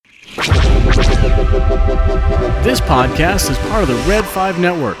This podcast is part of the Red 5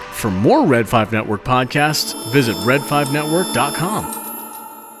 Network. For more Red 5 Network podcasts, visit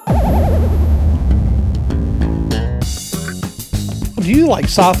red5network.com. Do you like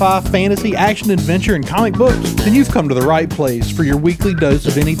sci-fi, fantasy, action, adventure, and comic books? Then you've come to the right place for your weekly dose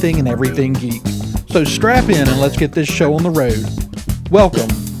of anything and everything geek. So strap in and let's get this show on the road. Welcome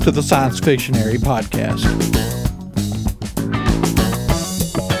to the Fictionary podcast.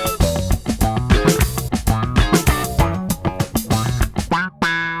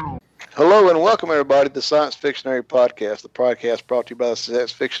 Hello and welcome everybody to the Science Fictionary podcast, the podcast brought to you by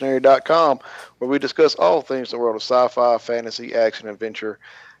SciFictionary.com, where we discuss all things in the world of sci-fi, fantasy, action, adventure,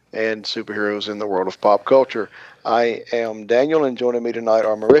 and superheroes in the world of pop culture. I am Daniel, and joining me tonight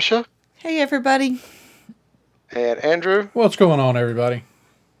are Marisha. Hey everybody. And Andrew. What's going on, everybody?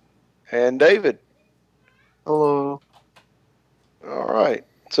 And David. Hello. All right.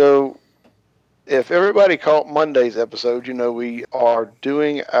 So if everybody caught Monday's episode, you know we are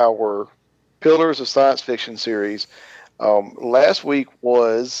doing our Pillars of Science Fiction series. Last week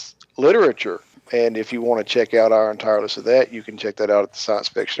was literature, and if you want to check out our entire list of that, you can check that out at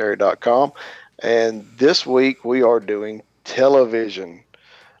SciFictionary.com. And this week we are doing television.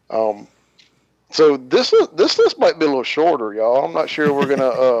 So this list might be a little shorter, y'all. I'm not sure we're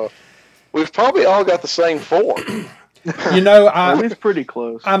gonna. We've probably all got the same four. You know, it's pretty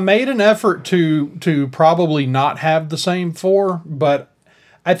close. I made an effort to probably not have the same four, but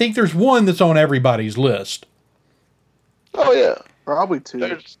I think there's one that's on everybody's list. Oh yeah, Probably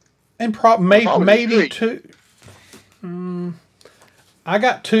two. And maybe two. I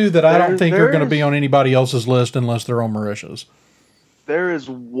got two that I don't think are going to be on anybody else's list unless they're on Marisha's. There is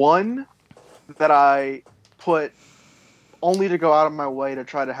one that I put only to go out of my way to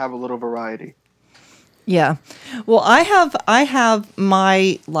try to have a little variety. Yeah. Well, I have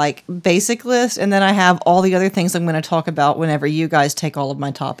my like basic list, and then I have all the other things I'm going to talk about whenever you guys take all of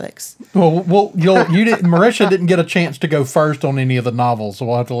my topics. Well, you didn't. Marisha didn't get a chance to go first on any of the novels, so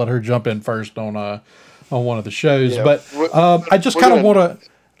we'll have to let her jump in first on one of the shows. Yeah, but I just kind of want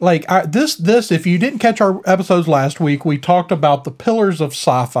to this. If you didn't catch our episodes last week, we talked about the Pillars of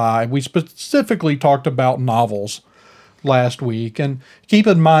Sci-Fi. We specifically talked about novels last week, and keep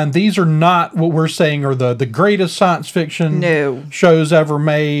in mind these are not what we're saying are the greatest science fiction shows ever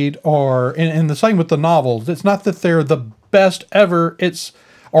made, or and the same with the novels. It's not that they're the best ever,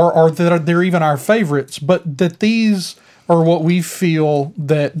 or that they're even our favorites, but that these are what we feel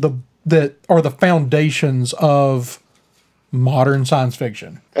that are the foundations of modern science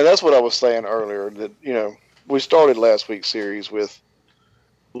fiction. And that's what I was saying earlier, that we started last week's series with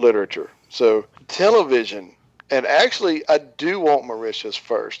literature, so television. And actually, I do want Marisha's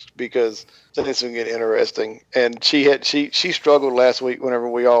first because it's going to get interesting. And she struggled last week whenever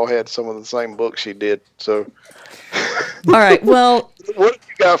we all had some of the same books she did. So, all right. Well, what did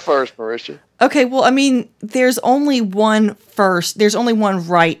you got first, Marisha? Okay. Well, I mean, there's only one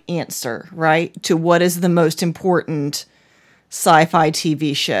right answer, right, to what is the most important sci-fi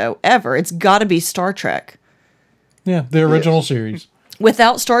TV show ever. It's got to be Star Trek. Yeah, the original series.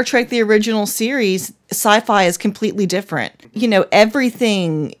 Without Star Trek, the original series, sci-fi is completely different.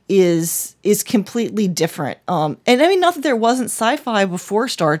 Everything is completely different. And I mean, not that there wasn't sci-fi before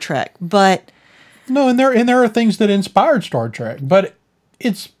Star Trek, but no, and there are things that inspired Star Trek, but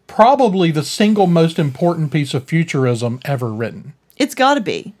it's probably the single most important piece of futurism ever written. It's got to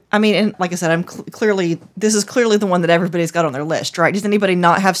be. I mean, and like I said, this is clearly the one that everybody's got on their list, right? Does anybody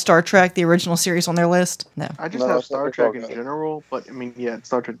not have Star Trek, the original series, on their list? No. I just have Star Trek in general, but I mean, yeah,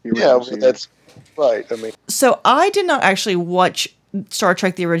 Star Trek, the original series. That's right. I mean, so I did not actually watch Star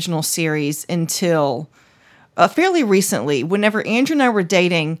Trek, the original series until fairly recently. Whenever Andrew and I were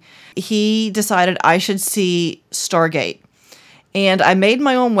dating, he decided I should see Stargate. And I made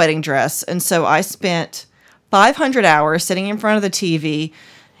my own wedding dress, and so I spent 500 hours sitting in front of the TV,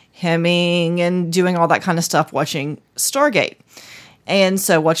 hemming and doing all that kind of stuff, watching Stargate. And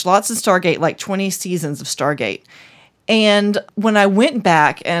so watched lots of Stargate, like 20 seasons of Stargate. And when I went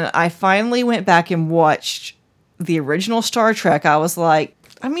back, and I finally went back and watched the original Star Trek, I was like,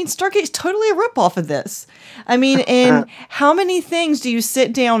 I mean, Stargate's totally a ripoff of this. I mean, and how many things do you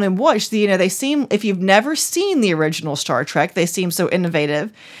sit down and watch? They seem, if you've never seen the original Star Trek, they seem so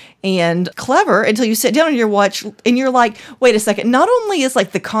innovative and clever until you sit down and you're like, wait a second. Not only is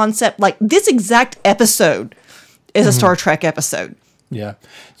like the concept, like this exact episode is a Star Trek episode. Yeah.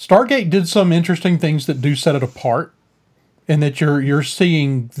 Stargate did some interesting things that do set it apart, in that you're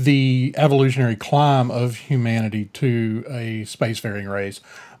seeing the evolutionary climb of humanity to a spacefaring race.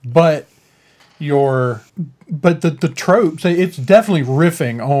 But but the tropes, it's definitely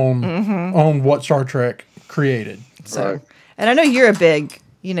riffing on what Star Trek created. So, and I know you're a big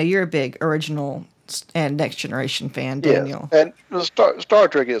original and Next Generation fan, Daniel. Yes. And Star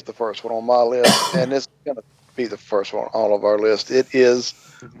Trek is the first one on my list, and it's going to be the first one on all of our list. It is,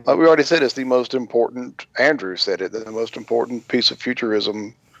 we already said, it's the most important. Andrew said it, the most important piece of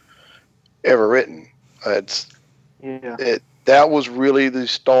futurism ever written. That was really the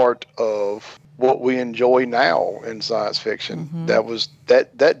start of what we enjoy now in science fiction.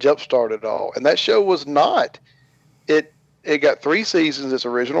 That jump started all, and that show was not it. It got 3 seasons its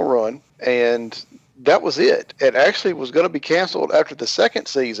original run, and that was it. It actually was going to be canceled after the 2nd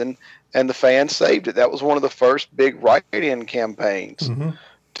season, and the fans saved it. That was one of the first big write-in campaigns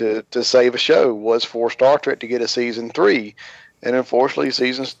to save a show, was for Star Trek to get a season 3. And unfortunately,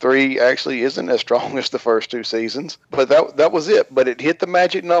 season 3 actually isn't as strong as the first 2 seasons. But that was it. But it hit the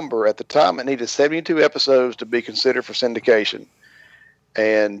magic number. At the time, it needed 72 episodes to be considered for syndication.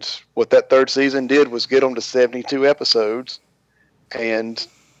 And what that 3rd season did was get them to 72 episodes. And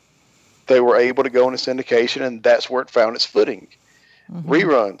they were able to go into syndication, and that's where it found its footing.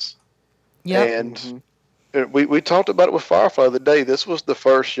 Reruns. Yeah. And we talked about it with Firefly the other day. This was the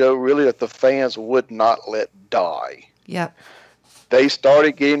first show, really, that the fans would not let die. Yep. They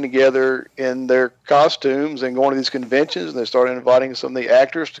started getting together in their costumes and going to these conventions, and they started inviting some of the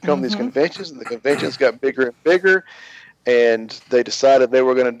actors to come to these conventions, and the conventions got bigger and bigger, and they decided they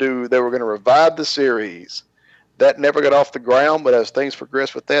were going to revive the series. That never got off the ground, but as things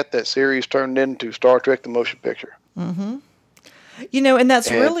progressed with that series turned into Star Trek: The Motion Picture. And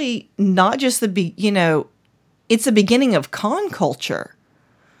that's really not just it's the beginning of con culture,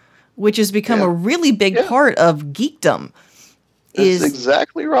 which has become a really big part of geekdom. That's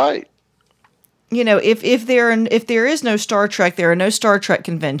exactly right. If there is no Star Trek, there are no Star Trek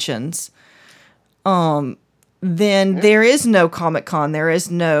conventions. Then there is no Comic-Con. There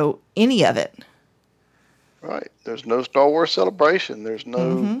is no any of it. Right. There's no Star Wars Celebration. There's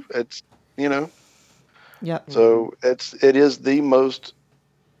no. It's Yep. So it is the most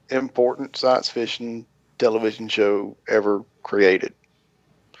important science fiction television show ever created.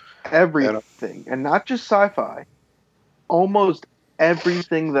 Everything, and not just sci-fi. Almost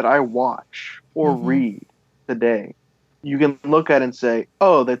everything that I watch or read today, you can look at and say,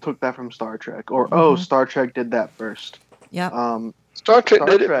 "Oh, they took that from Star Trek," or "Oh, Star Trek did that first." Yeah. Star Trek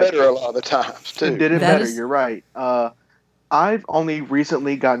did it better a lot of the times too. It did it better. You're right. I've only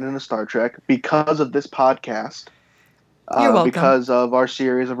recently gotten into Star Trek because of this podcast. You're welcome. Because of our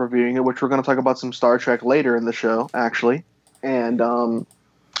series of reviewing it, which we're going to talk about some Star Trek later in the show, actually. And one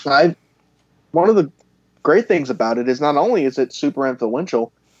of the great things about it is not only is it super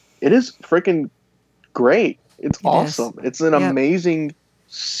influential, it is freaking great. It's awesome. It's an amazing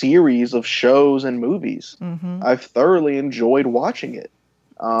series of shows and movies. I've thoroughly enjoyed watching it.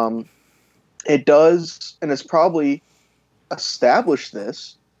 It does, and it's probably established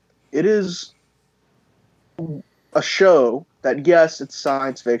this. It is a show that, yes, it's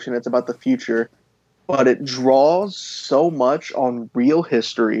science fiction, it's about the future, but it draws so much on real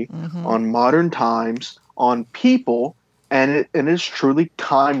history, on modern times, on people, and it is truly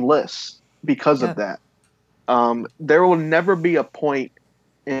timeless because of that. There will never be a point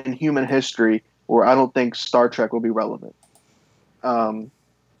in human history where I don't think Star Trek will be relevant. I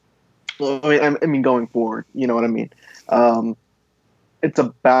mean, going forward, you know what I mean? It's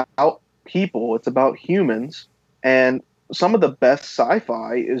about people. It's about humans. And some of the best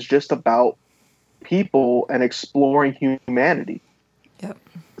sci-fi is just about people and exploring humanity. Yep.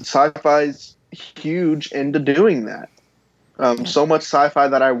 Sci-fi's huge into doing that. So much sci-fi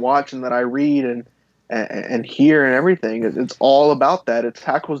that I watch and that I read and hear and everything, it's all about that. It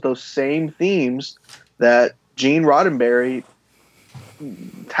tackles those same themes that Gene Roddenberry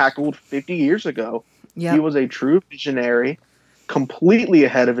tackled 50 years ago. Yep. He was a true visionary, completely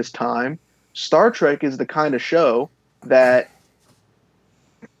ahead of his time. Star Trek is the kind of show that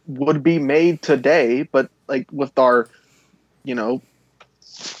would be made today, but like with our,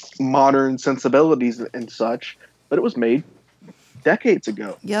 modern sensibilities and such, but it was made decades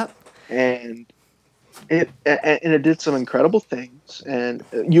ago. Yep. And it did some incredible things. And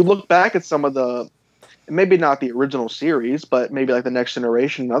you look back at some of the, maybe not the original series, but maybe like the Next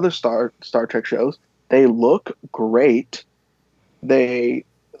Generation and other Star Trek shows, they look great. They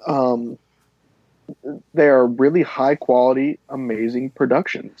are really high quality, amazing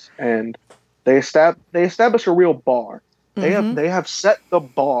productions, and they establish a real bar. They have set the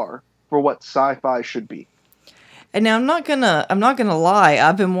bar for what sci-fi should be. And now I'm not gonna lie.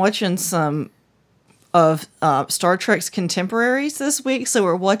 I've been watching some of Star Trek's contemporaries this week. So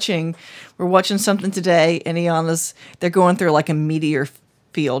we're watching something today, and they're going through like a meteor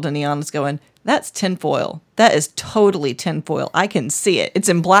field, and Iana's going, "That's tinfoil. That is totally tinfoil. I can see it. It's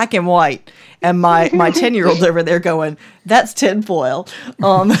in black and white." And my 10-year-old over there going, "That's tinfoil."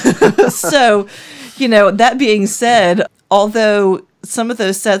 So, that being said, although some of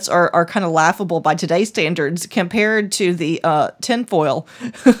those sets are kind of laughable by today's standards compared to the tinfoil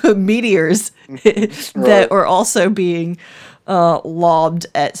meteors that are also being lobbed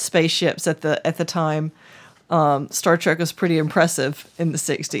at spaceships at the time. Star Trek was pretty impressive in the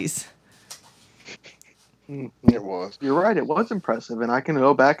 60s. It was. You're right. It was impressive, and I can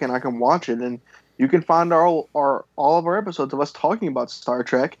go back and I can watch it, and you can find all of our episodes of us talking about Star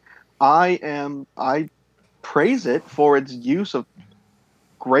Trek. I praise it for its use of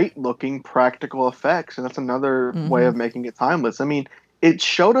great looking practical effects, and that's another way of making it timeless. I mean, it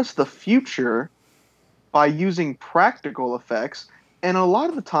showed us the future by using practical effects, and a lot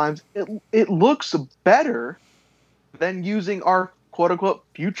of the times it looks better than using our quote-unquote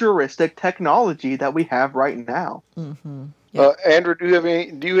futuristic technology that we have right now. Yeah. Andrew, do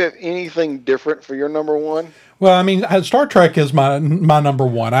you have anything different for your number one? Well, I mean, Star Trek is my number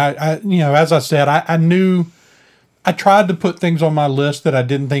one. I as I said, I knew I tried to put things on my list that I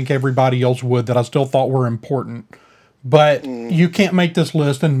didn't think everybody else would, that I still thought were important. But you can't make this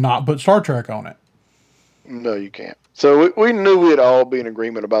list and not put Star Trek on it. No, you can't. So we knew we'd all be in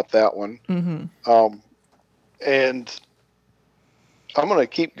agreement about that one. And I'm going to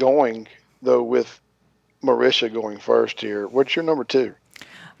keep going, though, with Marisha going first here. What's your number two?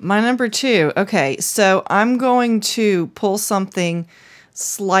 My number two. Okay, so I'm going to pull something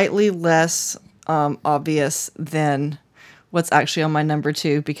slightly less obvious than what's actually on my number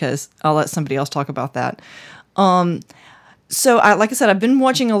two, because I'll let somebody else talk about that. So like I said, I've been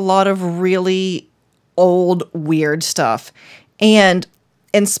watching a lot of really old, weird stuff. And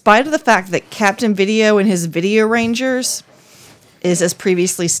in spite of the fact that Captain Video and his Video Rangers is, as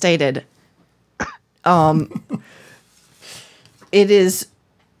previously stated, it is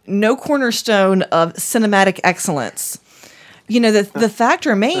no cornerstone of cinematic excellence. The fact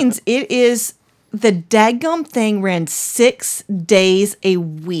remains, it is the daggum thing ran 6 days a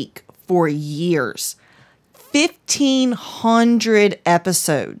week for years. 1,500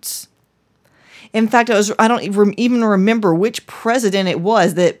 episodes. In fact, I don't even remember which president it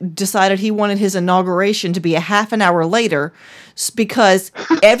was that decided he wanted his inauguration to be a half an hour later, because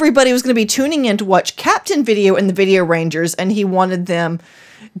everybody was going to be tuning in to watch Captain Video and the Video Rangers, and he wanted them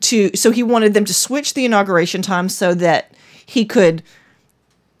to switch the inauguration time so that he could,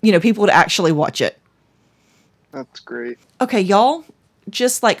 people would actually watch it. That's great. Okay, y'all,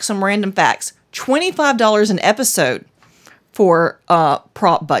 just like some random facts. $25 an episode for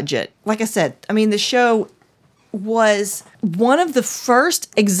prop budget. Like I said, I mean, the show was one of the first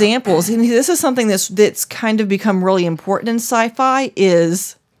examples, and this is something that's kind of become really important in sci-fi,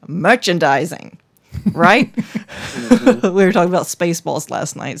 is merchandising, right? We were talking about Spaceballs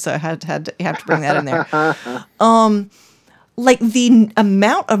last night, so I have to bring that in there. Like the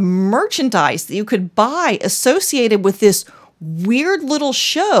amount of merchandise that you could buy associated with this weird little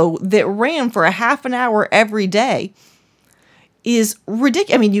show that ran for a half an hour every day is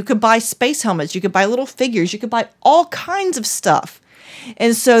ridiculous. I mean, you could buy space helmets, you could buy little figures, you could buy all kinds of stuff.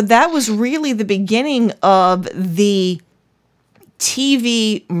 And so that was really the beginning of the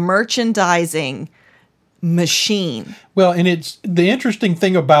TV merchandising machine. Well, and it's the interesting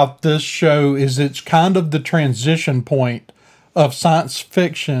thing about this show is it's kind of the transition point of science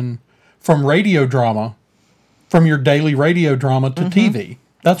fiction from radio drama, from your daily radio drama to TV.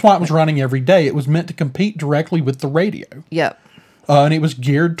 That's why it was running every day. It was meant to compete directly with the radio. Yep. And it was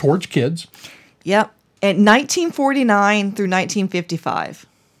geared towards kids. Yep. At 1949 through 1955.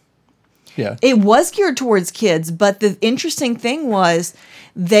 Yeah. It was geared towards kids, but the interesting thing was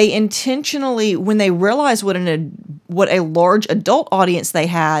they intentionally, when they realized what a large adult audience they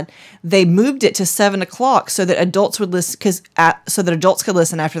had, they moved it to 7 o'clock so that adults would listen, so that adults could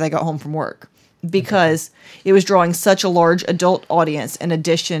listen after they got home from work, because it was drawing such a large adult audience in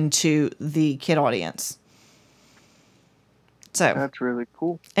addition to the kid audience. So that's really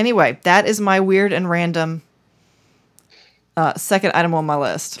cool. Anyway, that is my weird and random second item on my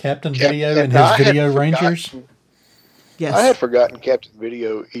list. Captain Video and his Video Rangers. Yes. I had forgotten Captain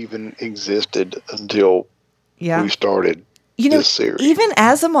Video even existed until we started this series. Even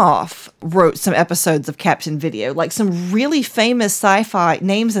Asimov wrote some episodes of Captain Video. Like some really famous sci-fi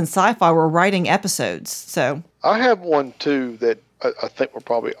names in sci-fi were writing episodes. So I have one too that I think we're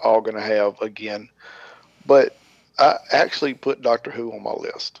probably all going to have again, but I actually put Doctor Who on my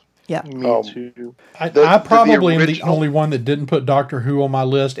list. Yeah. Me too. I probably am the only one that didn't put Doctor Who on my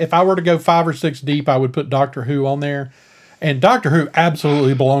list. If I were to go 5 or 6 deep, I would put Doctor Who on there. And Doctor Who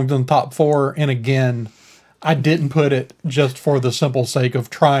absolutely belongs in the top 4. And again, I didn't put it just for the simple sake of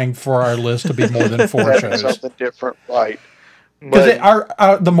trying for our list to be more than 4 shows. Something different, right? Because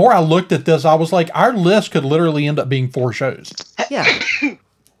the more I looked at this, I was like, our list could literally end up being 4 shows. Yeah. It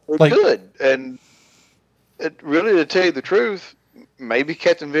could. And it really, to tell you the truth, maybe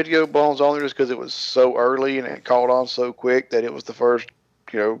Captain Video belongs on there just because it was so early and it caught on so quick that it was the first,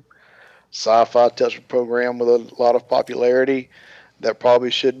 sci-fi television program with a lot of popularity. That probably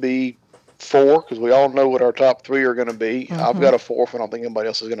should be 4 because we all know what our top 3 are going to be. Mm-hmm. I've got a 4th, and I don't think anybody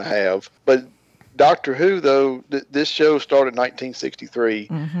else is going to have. But Doctor Who, though, this show started in 1963.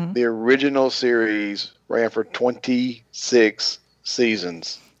 Mm-hmm. The original series ran for 26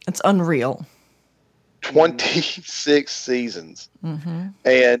 seasons. It's unreal. 26 seasons. Mm-hmm.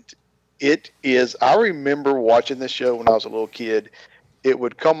 And it is, I remember watching this show when I was a little kid. It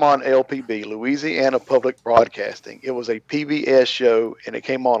would come on LPB, Louisiana Public Broadcasting. It was a PBS show, and it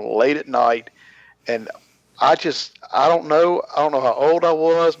came on late at night. And I don't know how old I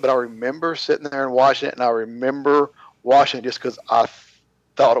was, but I remember sitting there and watching it, and I remember watching it just because I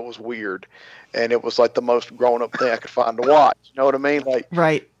thought it was weird. And it was like the most grown-up thing I could find to watch. You know what I mean? Like,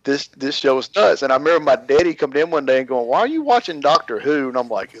 right. This show is nuts. And I remember my daddy coming in one day and going, "Why are you watching Doctor Who?" And I'm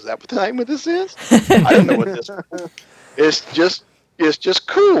like, "Is that what the name of this is?" I didn't know what this was. It's just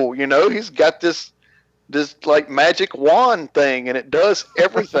cool, He's got this like magic wand thing, and it does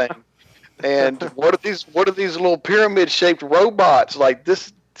everything. And what are these little pyramid-shaped robots? Like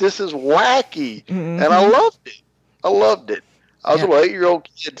this is wacky, mm-hmm. and I loved it. I was an 8-year-old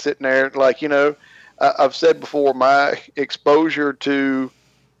kid sitting there, like I've said before, my exposure to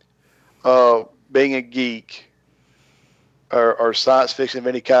being a geek or science fiction of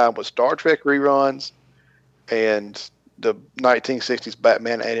any kind was Star Trek reruns and the 1960s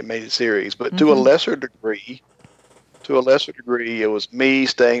Batman animated series. But mm-hmm. to a lesser degree, it was me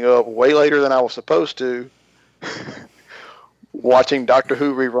staying up way later than I was supposed to, watching Doctor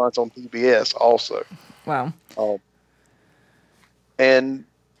Who reruns on PBS also. Wow. And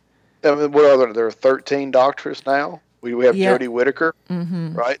I mean, there are 13 doctors now. We have Jodie Whittaker,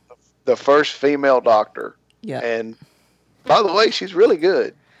 mm-hmm. right? The first female doctor. Yeah. And by the way, she's really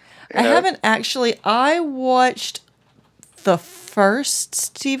good. I watched the first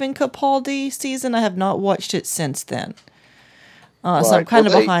Stephen Capaldi season. I have not watched it since then. Right. So I'm kind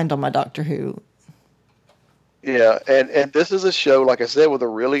of behind on my Doctor Who. Yeah, and this is a show, like I said, with a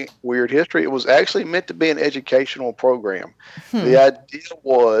really weird history. It was actually meant to be an educational program. The idea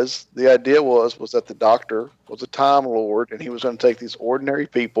was that the Doctor was a Time Lord, and he was going to take these ordinary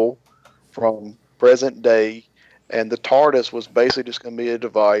people from present day, and the TARDIS was basically just going to be a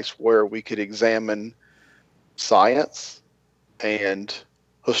device where we could examine science and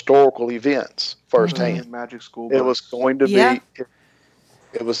historical events firsthand. Mm-hmm. Magic school. It was going to be.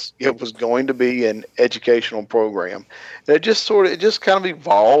 It was going to be an educational program. And it just kind of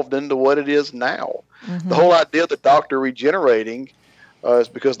evolved into what it is now. Mm-hmm. The whole idea of the Doctor regenerating is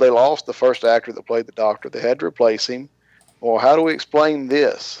because they lost the first actor that played the Doctor. They had to replace him. Well, how do we explain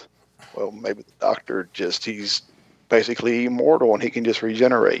this? Well, maybe the Doctor he's basically immortal and he can just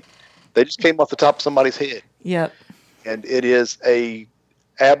regenerate. They just came off the top of somebody's head. Yep. And it is a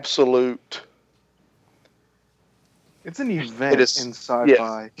absolute. It's an event in sci-fi.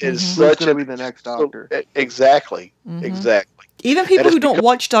 Yeah, it is such going to be the next Doctor. Exactly. Mm-hmm. Exactly. Even people who don't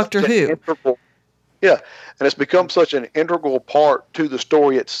watch Doctor Who. And it's become such an integral part to the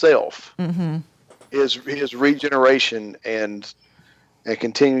story itself. Mm-hmm. His regeneration and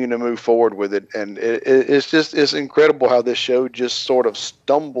continuing to move forward with it. And it's incredible how this show just sort of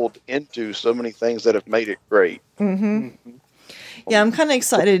stumbled into so many things that have made it great. Mm-hmm. Mm-hmm. Yeah, I'm kind of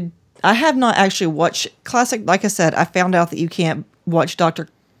excited. I have not actually watched classic. Like I said, I found out that you can't watch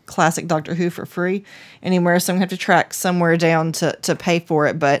classic Doctor Who for free anywhere, so I'm going to have to track somewhere down to pay for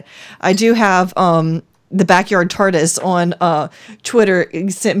it. But I do have the Backyard TARDIS on Twitter.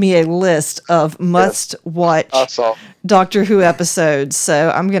 He sent me a list of must-watch Doctor Who episodes,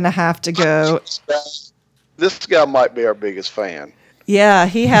 so I'm going to have to go. This guy might be our biggest fan. Yeah,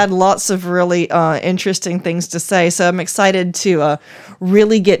 he had lots of really interesting things to say, so I'm excited to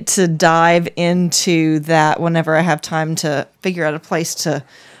really get to dive into that whenever I have time to figure out a place to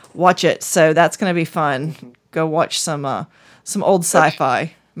watch it. So that's going to be fun. Go watch some old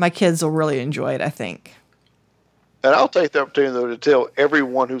sci-fi. My kids will really enjoy it, I think. And I'll take the opportunity, though, to tell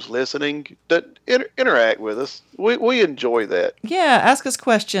everyone who's listening that interact with us. We enjoy that. Yeah, ask us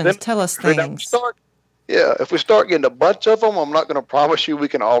questions. Tell us things. Yeah, if we start getting a bunch of them, I'm not going to promise you we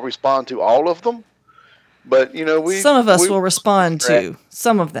can all respond to all of them. But Some of us will respond to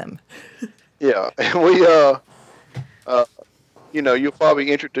some of them. Yeah, and you'll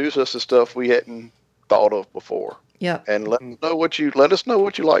probably introduce us to stuff we hadn't thought of before. Yep. And let us know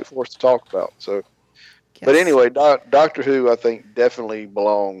what you like for us to talk about. So, Yes. but anyway, Doctor Who, I think, definitely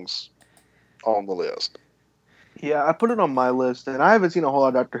belongs on the list. Yeah, I put it on my list, and I haven't seen a whole lot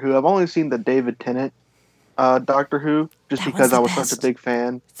of Doctor Who. I've only seen the David Tennant Doctor Who, just because I was such a big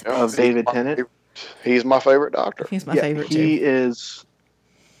fan of David Tennant. He's my favorite Doctor. He's my favorite too. He is.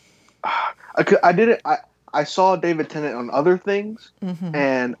 I saw David Tennant on other things,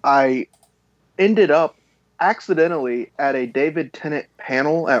 and I ended up accidentally at a David Tennant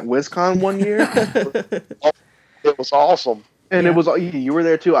panel at WizCon one year. It was awesome. And it was, you were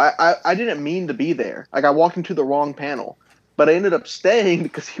there too. I didn't mean to be there. Like, I walked into the wrong panel, but I ended up staying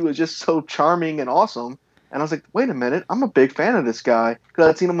because he was just so charming and awesome. And I was like, wait a minute, I'm a big fan of this guy, because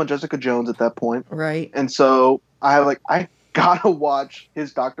I'd seen him on Jessica Jones at that point. Right. And so I gotta watch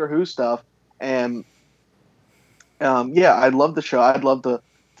his Doctor Who stuff. And I love the show. I'd love to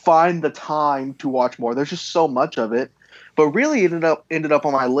find the time to watch more. There's just so much of it. But really ended up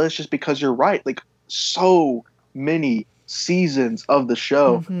on my list just because you're right. Like, so many seasons of the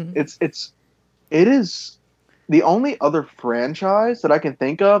show. It is the only other franchise that I can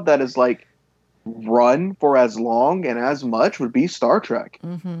think of that is like run for as long and as much would be Star Trek.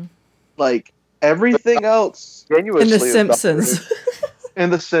 Like, everything else, and The Simpsons.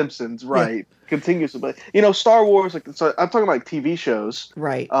 And The Simpsons, right? Yeah. Continuously, but Star Wars, like, so I'm talking about like TV shows,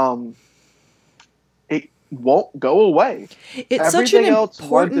 right? It won't go away. Everything else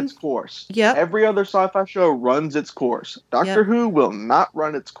runs its course. Yeah. Every other sci-fi show runs its course. Doctor Who will not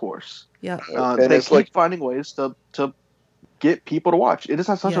run its course. Yeah. They keep finding ways to get people to watch. It just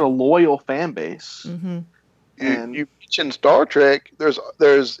has such a loyal fan base. And you mentioned Star Trek. There's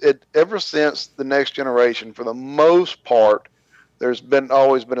it ever since The Next Generation. For the most part, there's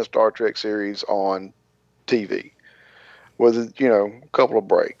always been a Star Trek series on TV, with a couple of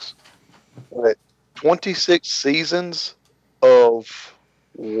breaks. But 26 seasons of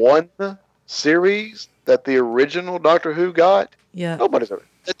one series that the original Doctor Who got. Yeah. Nobody's ever.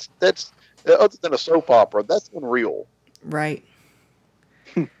 That's other than a soap opera. That's unreal. Right.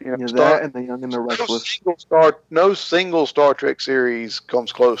 That and The Young and the Restless. No single Star Trek series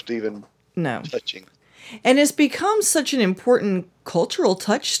comes close to even touching. And it's become such an important cultural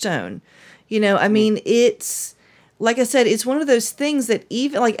touchstone. I mean, it's, like I said, it's one of those things that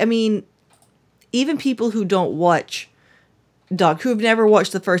even people who don't watch who've never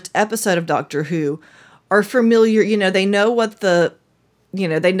watched the first episode of Doctor Who are familiar, they know what the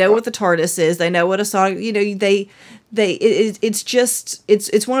TARDIS is, they know what a song,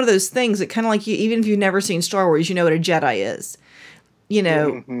 it's one of those things that kind of like even if you've never seen Star Wars, you know what a Jedi is.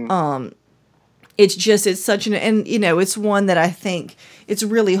 It's such it's one that I think it's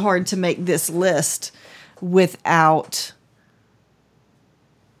really hard to make this list without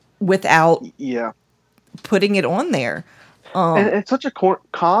putting it on there. And it's such a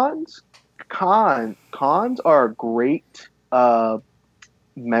cons are a great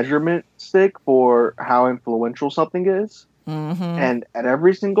measurement stick for how influential something is. And at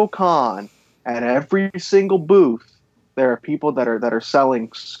every single con, at every single booth, there are people that are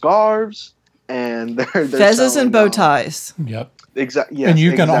selling scarves and they're fezzes and bow ties. Yep. Exactly. Yes, and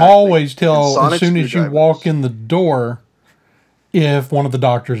you can always tell as soon as you walk in the door if one of the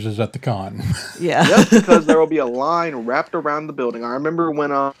doctors is at the con. Yeah. Yep, because there will be a line wrapped around the building. I remember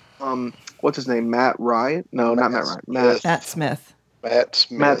when what's his name? Matt Ryan? No, not Matt Ryan. Matt Smith.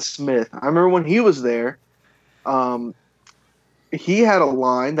 Matt Smith. I remember when he was there, he had a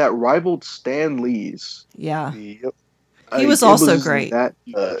line that rivaled Stan Lee's. Yeah. Yep. He was also great.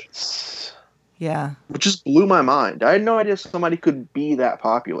 Yeah. Which just blew my mind. I had no idea somebody could be that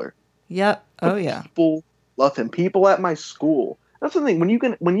popular. Yep. Oh, yeah. People love him. People at my school. That's the thing. When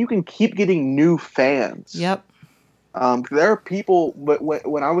you can keep getting new fans. Yep. There are people.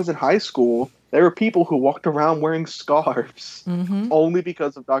 When I was in high school, there were people who walked around wearing scarves only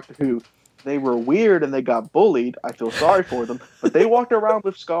because of Doctor Who. They were weird and they got bullied. I feel sorry for them, but they walked around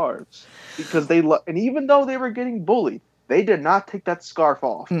with scarves because and even though they were getting bullied, they did not take that scarf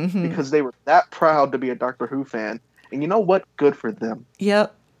off because they were that proud to be a Doctor Who fan. And you know what? Good for them.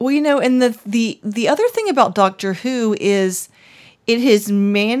 Yep. Well, and the other thing about Doctor Who is it has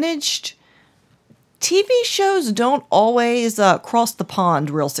managed. TV shows don't always cross the pond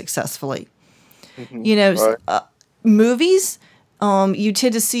real successfully. Right. Movies, you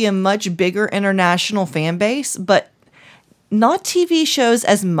tend to see a much bigger international fan base, but not TV shows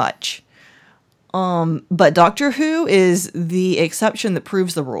as much. But Doctor Who is the exception that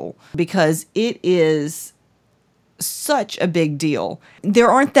proves the rule, because it is such a big deal. There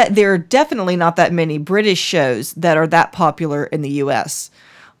are definitely not that many British shows that are that popular in the US.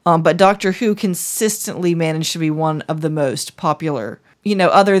 But Doctor Who consistently managed to be one of the most popular,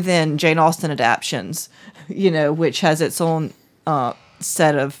 other than Jane Austen adaptions, which has its own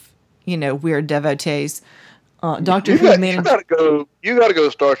set of, weird devotees. Doctor Who managed. You gotta go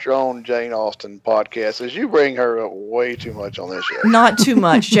start your own Jane Austen podcast, as you bring her up way too much on this show. Not too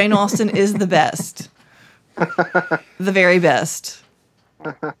much. Jane Austen is the best. The very best.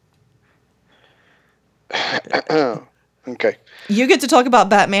 Okay. You get to talk about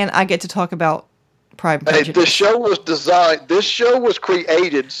Batman. I get to talk about Pride and Prejudice. This show was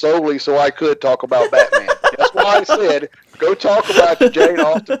created solely so I could talk about Batman. That's why I said, go talk about the Jane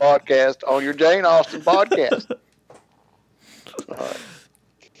Austen podcast on your Jane Austen podcast. All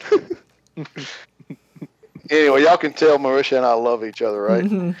right. Anyway, y'all can tell Marisha and I love each other, right?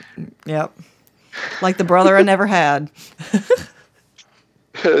 Mm-hmm. Yep. Like the brother I never had.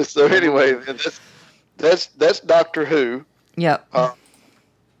 So anyway, that's Doctor Who. Yep.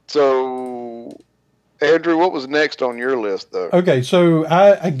 So, Andrew, what was next on your list, though? Okay, so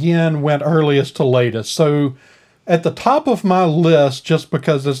I again went earliest to latest. So at the top of my list, just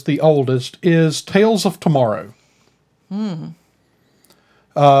because it's the oldest, is Tales of Tomorrow. Tales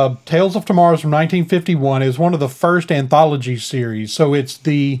of Tomorrow is from 1951. It was one of the first anthology series. So it's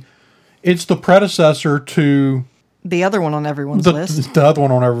the predecessor to the other one on everyone's list. The other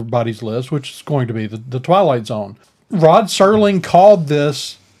one on everybody's list, which is going to be the Twilight Zone. Rod Serling called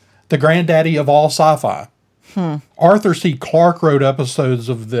this the granddaddy of all sci-fi. Arthur C. Clarke wrote episodes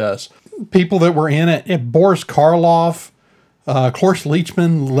of this. People that were in it, Boris Karloff, Cloris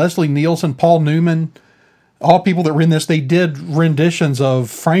Leachman, Leslie Nielsen, Paul Newman, all people that were in this, they did renditions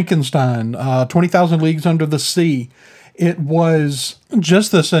of Frankenstein, 20,000 Leagues Under the Sea. It was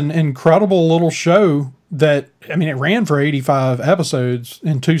just this an incredible little show that, it ran for 85 episodes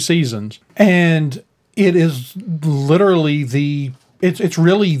in 2 seasons. And it is literally it's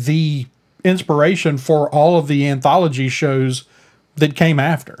really the inspiration for all of the anthology shows that came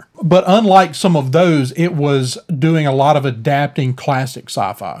after. But unlike some of those, it was doing a lot of adapting classic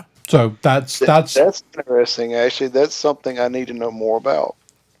sci-fi. So that's interesting. Actually, that's something I need to know more about.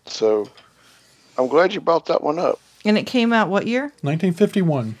 So I'm glad you brought that one up. And it came out what year?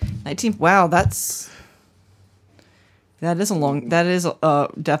 1951. Wow, that is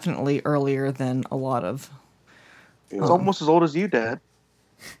definitely earlier than a lot of. It's almost as old as you, Dad.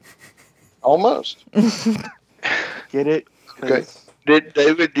 Almost. Get it? Okay.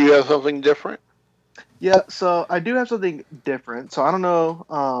 David, do you have something different? Yeah, so I do have something different. So I don't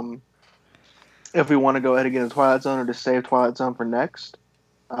know if we want to go ahead and get into Twilight Zone or just save Twilight Zone for next.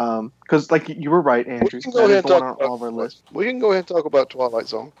 Because, you were right, Andrew. We can go ahead and talk about all of our lists. We can go ahead and talk about Twilight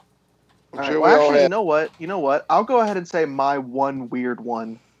Zone. You know what? I'll go ahead and say my one weird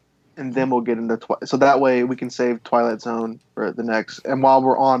one, and then we'll get into so that way we can save Twilight Zone for the next. And while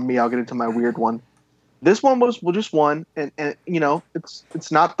we're on me, I'll get into my weird one. This one was just one, and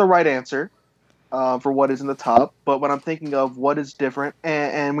it's not the right answer for what is in the top. But when I'm thinking of what is different,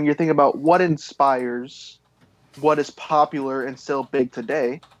 and when you're thinking about what inspires, what is popular and still big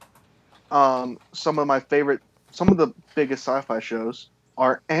today, some of the biggest sci-fi shows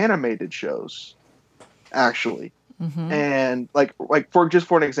are animated shows, actually. Mm-hmm. And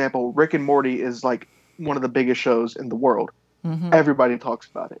for an example, Rick and Morty is one of the biggest shows in the world. Mm-hmm. Everybody talks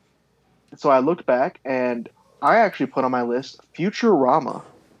about it. So I looked back and I actually put on my list Futurama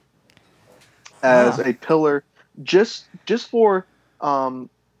as a pillar, just for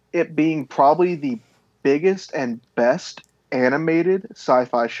it being probably the biggest and best animated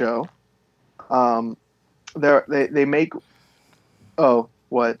sci-fi show. They make. Oh,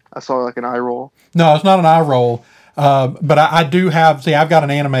 what? I saw an eye roll. No, it's not an eye roll. But I do have. See, I've got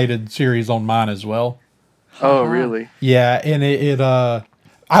an animated series on mine as well. Oh, really? Yeah, and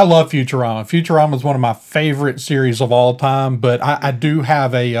I love Futurama. Futurama is one of my favorite series of all time. But I do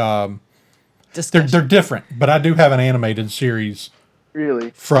have a. They're different, but I do have an animated series. Really?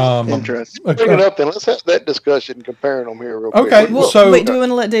 From interesting. Bring it up then. Let's have that discussion comparing them here real quick. Okay, wait, do we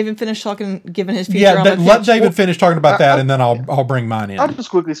want to let David finish talking, given his Futurama? Yeah, let David finish talking about that, and then I'll bring mine in. I'll just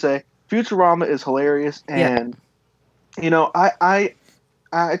quickly say Futurama is hilarious, and I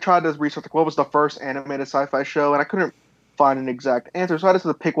tried to research what was the first animated sci-fi show, and I couldn't find an exact answer, so I just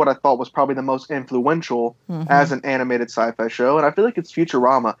had to pick what I thought was probably the most influential as an animated sci-fi show, and I feel like it's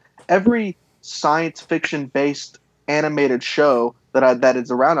Futurama. Every science fiction based animated show that is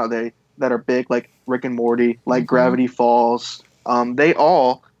around out there that are big, like Rick and Morty, like Gravity Falls, they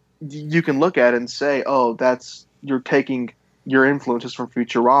all you can look at it and say, oh, you're taking your influences from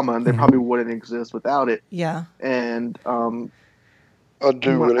Futurama, and they probably wouldn't exist without it. Yeah. And I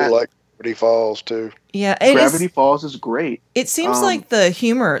do really like Gravity Falls too. Yeah, Gravity Falls is great. It seems like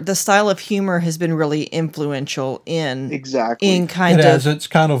the style of humor has been really influential in It's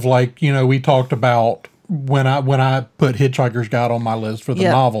kind of like, we talked about when I put Hitchhiker's Guide on my list for the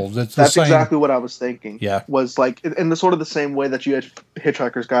novels. That's exactly what I was thinking. Yeah, was like in the sort of the same way that you had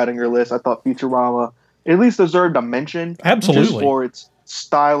Hitchhiker's Guide on your list. I thought Futurama at least deserved a mention, absolutely, just for its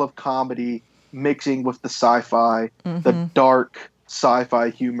style of comedy mixing with the sci-fi, the dark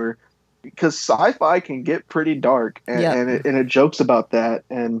sci-fi humor. Because sci-fi can get pretty dark, and it jokes about that,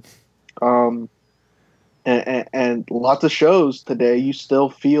 and lots of shows today you still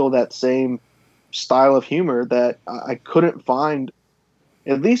feel that same style of humor that I couldn't find,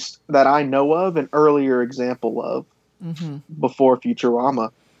 at least that I know of, an earlier example of before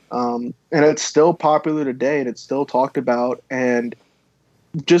Futurama, and it's still popular today, and it's still talked about, and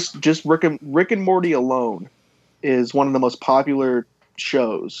just Rick and Morty alone is one of the most popular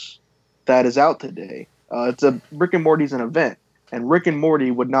shows that is out today. Rick and Morty's an event, and Rick and Morty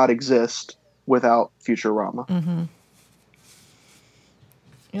would not exist without Futurama.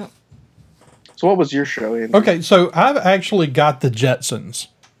 Yep. So what was your show, Andy? Okay, so I've actually got the Jetsons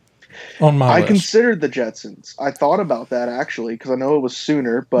on my list. I considered the Jetsons. I thought about that, actually, because I know it was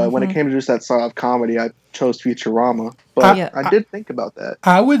sooner, but when it came to just that style of comedy, I chose Futurama. But I did think about that.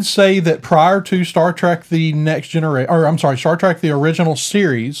 I would say that prior to Star Trek The Next Generation, or I'm sorry, Star Trek The Original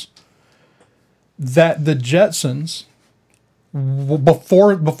Series, that the Jetsons,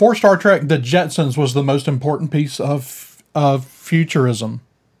 before Star Trek, the Jetsons was the most important piece of futurism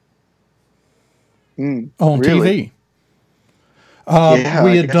on TV.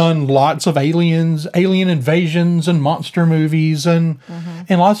 We had done lots of alien invasions and monster movies and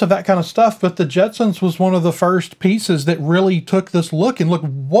lots of that kind of stuff. But the Jetsons was one of the first pieces that really took this look and look,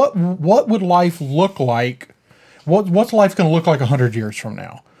 what would life look like? What's life going to look like 100 years from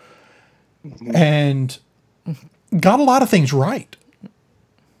now? And got a lot of things right.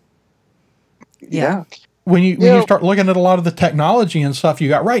 Yeah. When you start looking at a lot of the technology and stuff you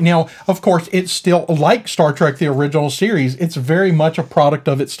got right now, of course, it's still like Star Trek, the original series. It's very much a product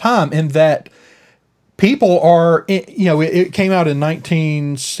of its time in that people are, it came out in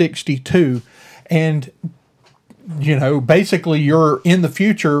 1962 and, basically you're in the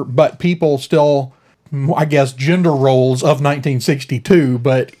future, but people still, I guess, gender roles of 1962,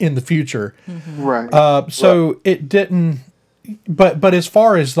 but in the future. Right. It didn't, but as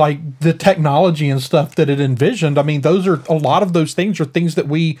far as like the technology and stuff that it envisioned, I mean, a lot of those things are things that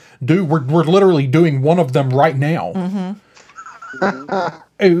we do. We're literally doing one of them right now.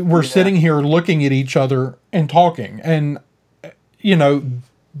 We're sitting here looking at each other and talking, and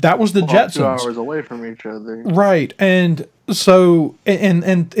that was the Jetsons. 2 hours away from each other. Right. And so,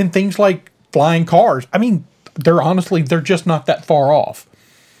 and things like flying cars, I mean, they're just not that far off.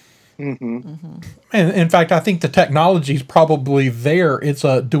 And in fact, I think the technology is probably there. It's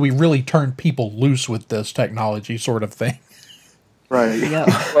do we really turn people loose with this technology sort of thing? Right. Yeah.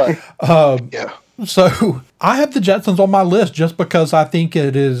 So I have the Jetsons on my list just because I think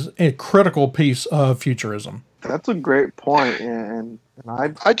it is a critical piece of futurism. That's a great point, and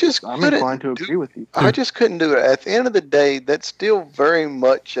I'm inclined to agree with you. I just couldn't do it. At the end of the day, that's still very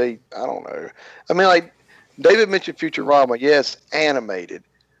much I don't know. I mean, like David mentioned Futurama, yes, animated.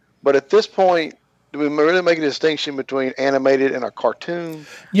 But at this point, do we really make a distinction between animated and a cartoon?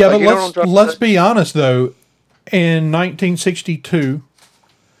 Yeah, like, but let's be honest, though. In 1962,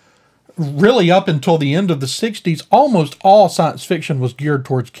 really up until the end of the 60s, almost all science fiction was geared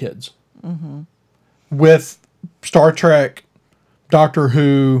towards kids. With Star Trek, Doctor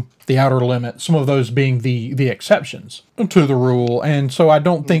Who, The Outer Limits, some of those being the exceptions to the rule. And so I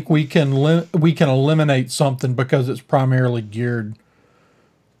don't think we can eliminate something because it's primarily geared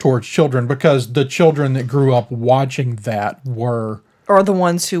towards children, because the children that grew up watching that are the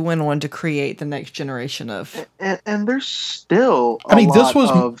ones who went on to create the next generation of. And there's still this was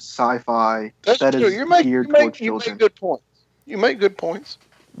of sci-fi that is geared towards children. You make good points.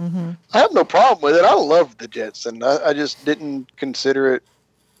 I have no problem with it. I love the Jetsons. I just didn't consider it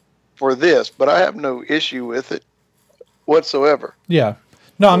for this, but I have no issue with it whatsoever. Yeah.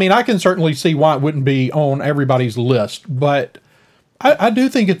 No, I mean, I can certainly see why it wouldn't be on everybody's list, but I do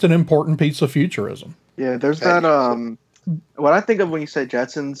think it's an important piece of futurism. Yeah, there's that. What I think of when you say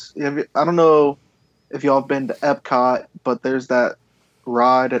Jetsons, I don't know if y'all have been to Epcot, but there's that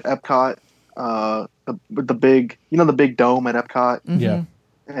ride at Epcot, the big, the big dome at Epcot. Yeah.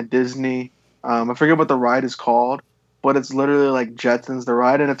 At Disney. I forget what the ride is called, but it's literally like Jetsons the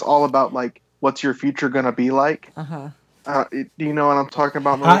ride, and it's all about like what's your future gonna be like. Do you know what I'm talking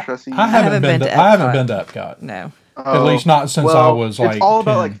about, Marisha? I haven't been to Epcot. No. At least not since I was like. It's all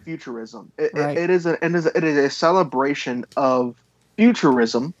 10. about like futurism. Right. It is a celebration of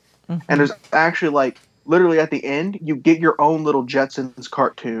futurism, and there's actually like literally at the end you get your own little Jetsons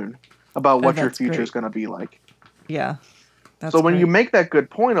cartoon about what your future is going to be like. Yeah. So when you make that good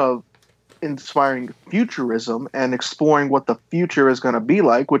point of inspiring futurism and exploring what the future is going to be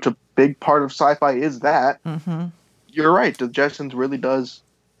like, which a big part of sci-fi is that, you're right. The Jetsons really does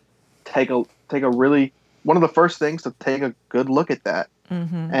take a really one of the first things to take a good look at that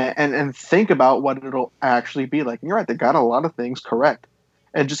and think about what it'll actually be like. And you're right, they got a lot of things correct,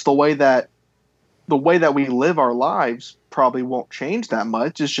 and just the way that we live our lives probably won't change that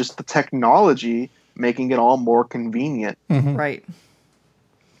much. It's just the technology making it all more convenient. Right.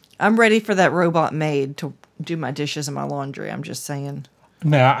 I'm ready for that robot maid to do my dishes and my laundry. I'm just saying.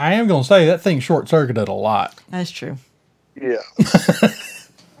 Now, I am going to say that thing short-circuited a lot. That's true. Yeah.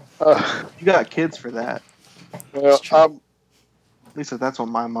 You got kids for that. Well, at least that's what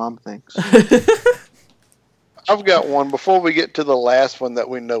my mom thinks. I've got one. Before we get to the last one that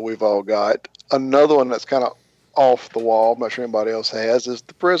we know we've all got, another one that's kind of off the wall, I'm not sure anybody else has, is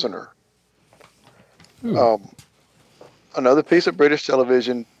The Prisoner. Another piece of British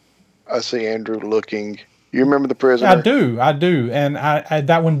television. I see Andrew looking. You remember The Prisoner? I do. And I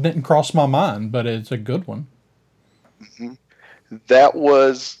that one didn't cross my mind, but it's a good one. That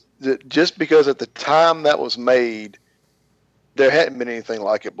was, just because at the time that was made, there hadn't been anything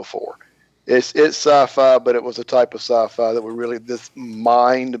like it before. It's sci-fi, but it was a type of sci-fi that were really this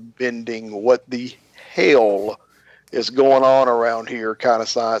mind-bending, what the hell is going on around here kind of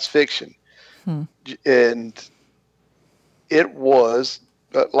science fiction. And it was,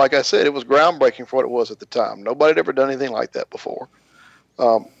 like I said, it was groundbreaking for what it was at the time. Nobody had ever done anything like that before.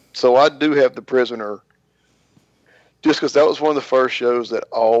 So I do have The Prisoner, just because that was one of the first shows that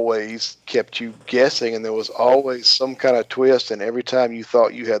always kept you guessing, and there was always some kind of twist, and every time you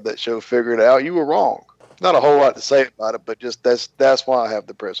thought you had that show figured out, you were wrong. Not a whole lot to say about it, but just that's why I have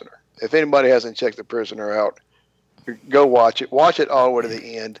The Prisoner. If anybody hasn't checked The Prisoner out, go watch it. Watch it all the way to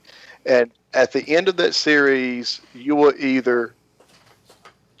the end. And at the end of that series, you will either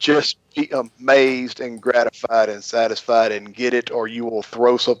just be amazed and gratified and satisfied and get it, or you will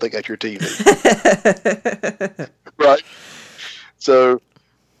throw something at your TV. Right? So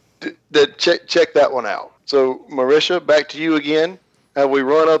check that one out. So, Marisha, back to you again. Have we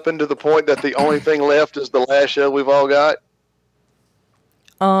run up into the point that the only thing left is the last show we've all got?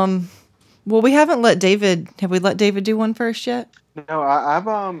 Well, we haven't let David. Have we let David do one first yet?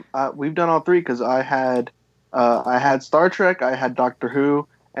 No, we've done all three because I had Star Trek, I had Doctor Who,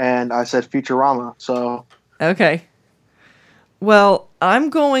 and I said Futurama. So okay. Well, I'm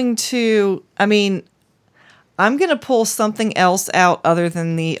going to pull something else out other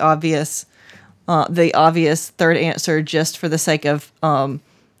than the obvious third answer, just for the sake of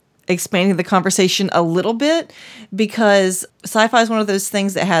expanding the conversation a little bit, because sci-fi is one of those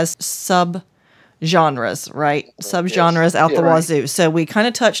things that has sub-genres, right? Sub-genres out the wazoo. So we kind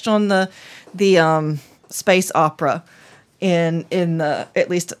of touched on the space opera in the, at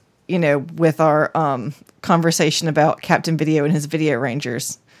least, with our conversation about Captain Video and his Video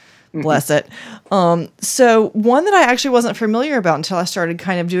Rangers. Bless it. So one that I actually wasn't familiar about until I started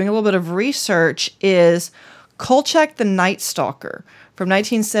kind of doing a little bit of research is Kolchak the Night Stalker from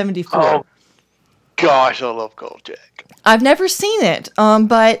 1974. Oh, gosh, I love Kolchak. I've never seen it,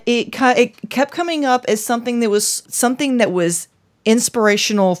 but it kept coming up as something that was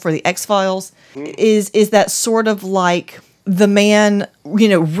inspirational for the X-Files. Is that sort of like the man,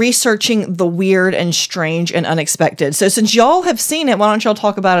 researching the weird and strange and unexpected. So since y'all have seen it, why don't y'all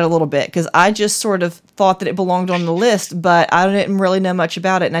talk about it a little bit? Because I just sort of thought that it belonged on the list, but I didn't really know much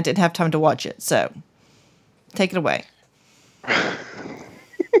about it, and I didn't have time to watch it. So take it away.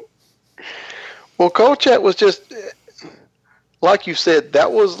 Well, Kolchak was just, like you said,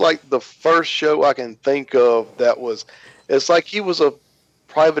 that was like the first show I can think of it's like he was a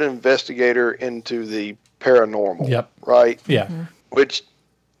private investigator into the paranormal. Yep. Right? Yeah. Mm-hmm. Which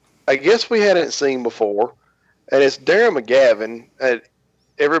I guess we hadn't seen before. And it's Darren McGavin.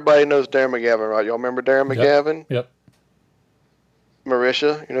 Everybody knows Darren McGavin, right? Y'all remember Darren McGavin? Yep.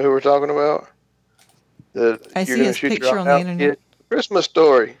 Marisha, you know who we're talking about? I see his picture on the internet. Christmas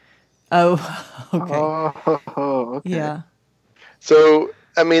Story. Oh, okay. Oh, okay. Yeah. So,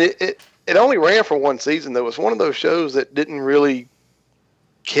 I mean, it only ran for one season, though. It was one of those shows that didn't really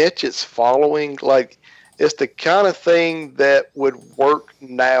catch its following. Like, it's the kind of thing that would work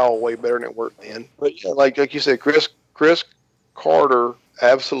now way better than it worked then. But yeah, like you said, Chris Carter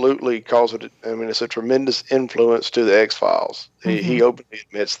absolutely caused it. I mean, it's a tremendous influence to the X-Files. He openly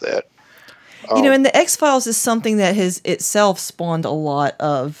admits that. And the X-Files is something that has itself spawned a lot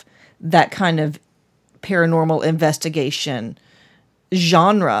of that kind of paranormal investigation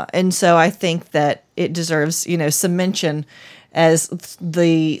genre. And so I think that it deserves, some mention as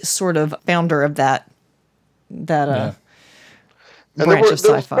the sort of founder of that branch of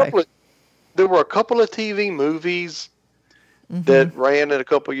sci-fi. There were a couple of TV movies that ran in a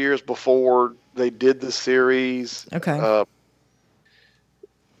couple of years before they did the series. Okay.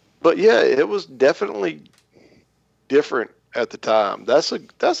 But yeah, it was definitely different at the time. That's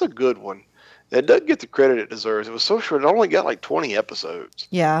a good one. It doesn't get the credit it deserves. It was so short. It only got like 20 episodes.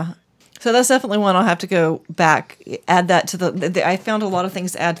 Yeah. So that's definitely one I'll have to go back, add that to the I found a lot of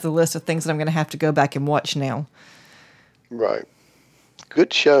things to add to the list of things that I'm going to have to go back and watch now. Right.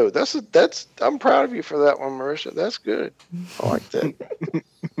 Good show. I'm proud of you for that one, Marisha. That's good. I like that.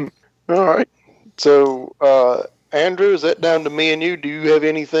 All right. So, Andrew, is that down to me and you? Do you have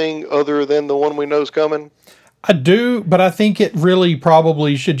anything other than the one we know is coming? I do, but I think it really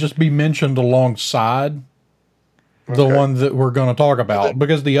probably should just be mentioned alongside the one that we're going to talk about,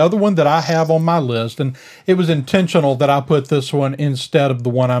 because the other one that I have on my list, and it was intentional that I put this one instead of the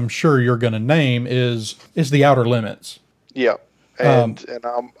one I'm sure you're going to name, is The Outer Limits. Yeah, and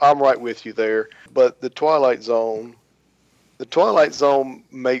I'm right with you there. But the Twilight Zone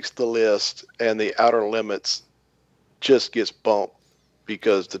makes the list, and The Outer Limits just gets bumped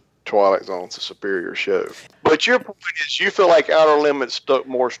because the Twilight Zone's a superior show. But your point is, you feel like Outer Limits stuck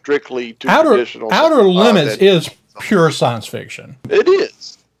more strictly to traditional. Outer Limits is pure science fiction. It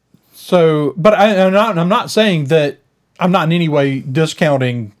is. So, but I'm not saying that I'm not in any way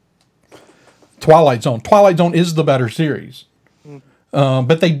discounting Twilight Zone. Twilight Zone is the better series.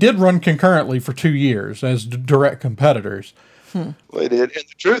 But they did run concurrently for 2 years as direct competitors. They did. And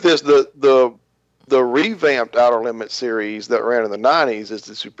the truth is, the revamped Outer Limits series that ran in the 90s is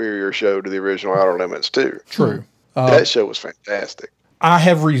the superior show to the original Outer Limits, too. True. That show was fantastic. I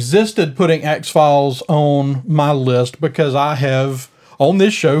have resisted putting X-Files on my list because I have, on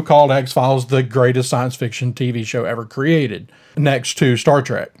this show, called X-Files the greatest science fiction TV show ever created, next to Star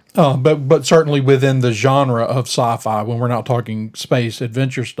Trek. But certainly within the genre of sci-fi, when we're not talking space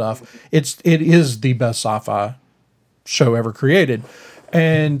adventure stuff, it is the best sci-fi show ever created,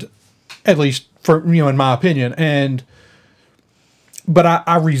 and at least for in my opinion. But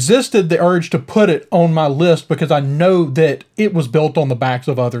I resisted the urge to put it on my list because I know that it was built on the backs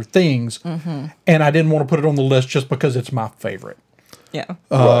of other things, and I didn't want to put it on the list just because it's my favorite. Yeah,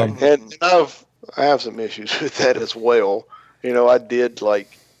 right. And I have some issues with that as well. I did,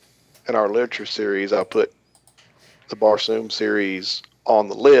 like, in our literature series, I put the Barsoom series on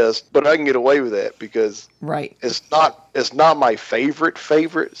the list, but I can get away with that because it's not my favorite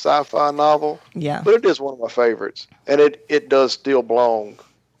sci-fi novel. Yeah, but it is one of my favorites, and it does still belong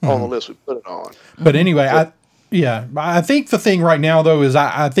on the list we put it on. But anyway, I think the thing right now though is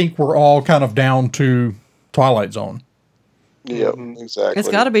I think we're all kind of down to Twilight Zone. Yeah, exactly. It's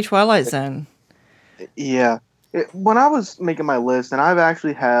got to be Twilight Zone. Yeah. When I was making my list, and I've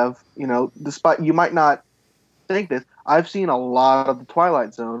actually have, despite you might not think this, I've seen a lot of the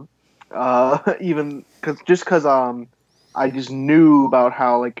Twilight Zone, even because I just knew about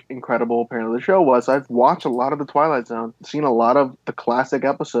how incredible apparently the show was. I've watched a lot of the Twilight Zone, seen a lot of the classic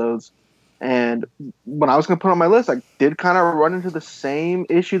episodes, and when I was going to put on my list, I did kind of run into the same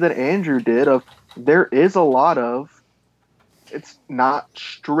issue that Andrew did of there is a lot of, it's not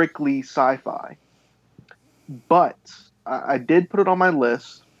strictly sci-fi. But I did put it on my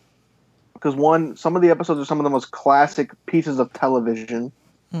list because, some of the episodes are some of the most classic pieces of television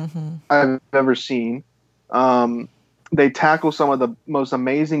I've ever seen. They tackle some of the most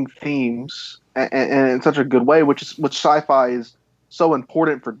amazing themes and in such a good way, which sci-fi is so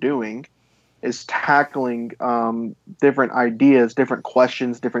important for doing, is tackling different ideas, different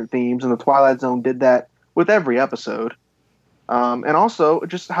questions, different themes. And the Twilight Zone did that with every episode. And also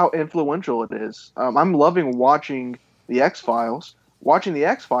just how influential it is. I'm loving watching the X-Files. Watching the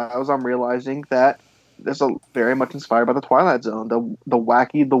X-Files, I'm realizing that this is very much inspired by the Twilight Zone. The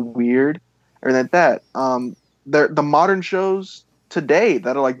wacky, the weird, everything like that. The modern shows today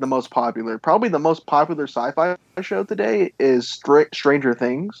that are the most popular, probably the most popular sci-fi show today is Stranger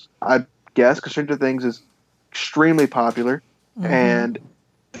Things. I guess because Stranger Things is extremely popular, and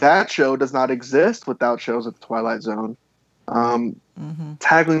that show does not exist without shows at the Twilight Zone.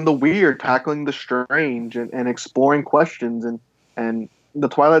 Tackling the weird, tackling the strange, and exploring questions, and the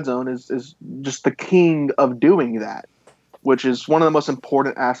Twilight Zone is just the king of doing that, which is one of the most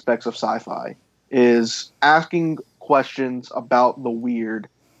important aspects of sci-fi, is asking questions about the weird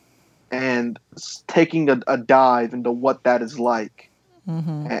and taking a dive into what that is like,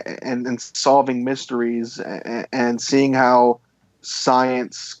 and solving mysteries and seeing how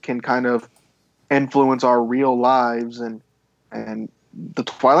science can kind of influence our real lives, and the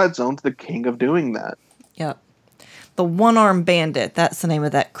Twilight Zone's the king of doing that. Yep. The One-Armed Bandit. That's the name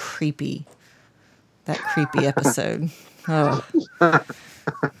of that creepy episode. Oh.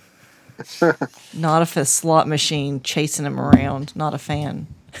 Not a slot machine chasing him around. Not a fan.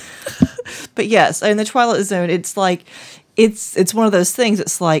 But yes, in the Twilight Zone, it's like it's one of those things.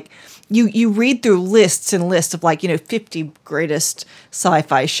 It's like you read through lists and lists of 50 greatest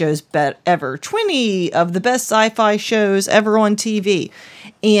sci-fi shows ever, 20 of the best sci-fi shows ever on TV,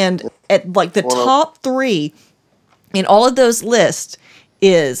 and at the top 3 in all of those lists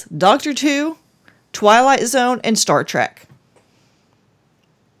is Doctor Who, Twilight Zone, and Star Trek.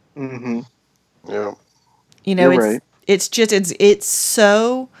 Mm-hmm. Yeah. It's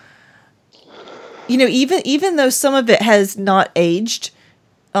so, even though some of it has not aged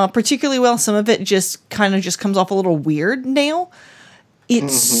particularly well, some of it just comes off a little weird now.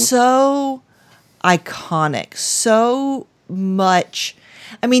 It's so iconic, so much.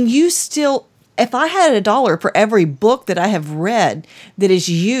 I mean, if I had $1 for every book that I have read that has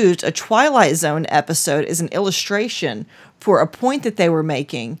used a Twilight Zone episode as an illustration for a point that they were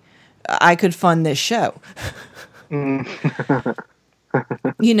making, I could fund this show.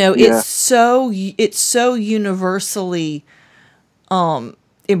 It's so universally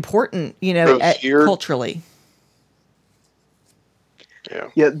important, culturally.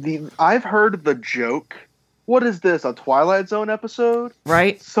 Yeah. I've heard the joke, what is this, a Twilight Zone episode?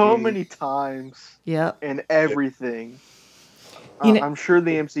 Right. So many times. Yeah. And everything. I'm sure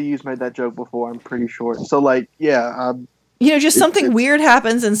the MCU's made that joke before, I'm pretty sure. So just something weird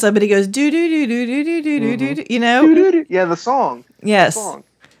happens and somebody goes do do do do do do do do do. Yeah, the song. Yes. The song.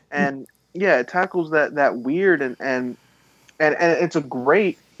 And it tackles that weird and it's a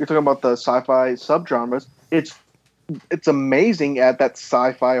great. You're talking about the sci-fi subgenres. It's amazing at that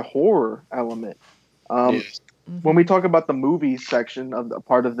sci-fi horror element. When we talk about the movies section of the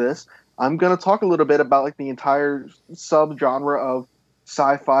part of this, I'm going to talk a little bit about the entire subgenre of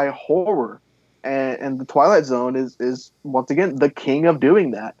sci-fi horror. And the Twilight Zone is once again the king of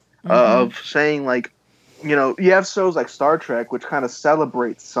doing that. Of saying you have shows like Star Trek, which kind of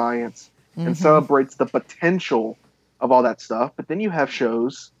celebrates science and celebrates the potential of all that stuff. But then you have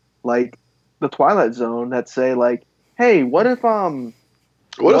shows like the Twilight Zone that say hey, what if it all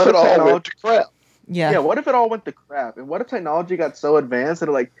went to crap? Yeah. Yeah. What if it all went to crap? And what if technology got so advanced that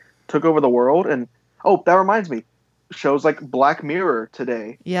it took over the world? And that reminds me, shows like Black Mirror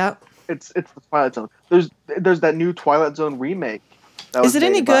today. Yeah. It's the Twilight Zone. There's that new Twilight Zone remake. Is it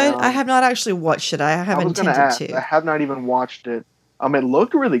any good? I have not actually watched it. I haven't intended to. I have not even watched it. It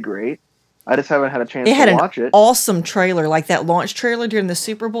looked really great. I just haven't had a chance to watch it. It had an awesome trailer. That launch trailer during the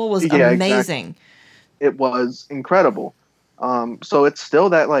Super Bowl was amazing. Exactly. It was incredible. So it's still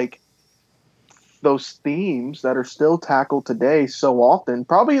that those themes that are still tackled today so often,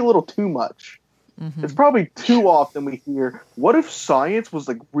 probably a little too much. It's probably too often we hear, what if science was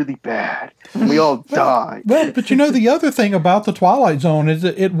really bad and we all died? Well, but the other thing about the Twilight Zone is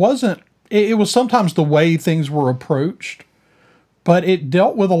that it was sometimes the way things were approached, but it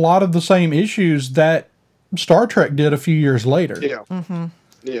dealt with a lot of the same issues that Star Trek did a few years later. Yeah.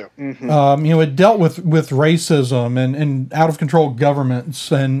 Yeah. It dealt with racism and out of control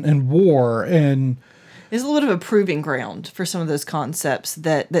governments and war, and there's a little bit of a proving ground for some of those concepts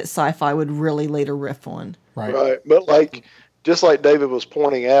that sci-fi would really later riff on. Right. But just like David was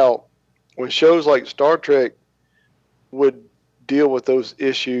pointing out, when shows like Star Trek would deal with those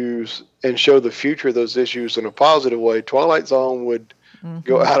issues and show the future of those issues in a positive way, Twilight Zone would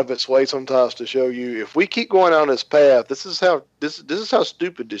go out of its way sometimes to show you, if we keep going down this path, this is how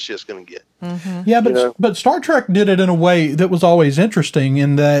stupid this shit's going to get. Yeah, but Star Trek did it in a way that was always interesting,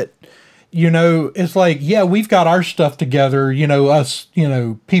 in that it's we've got our stuff together, us,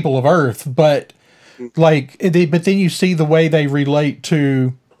 people of Earth, but but then you see the way they relate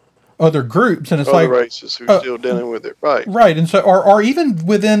to other groups, and it's other races who are still dealing with it, right? And so, or even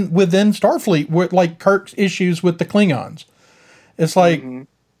within Starfleet, with Kirk's issues with the Klingons, it's and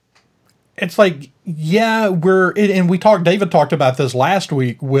David talked about this last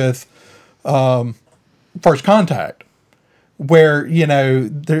week with First Contact, where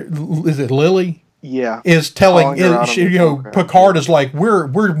is it Lily? Yeah, is telling Picard is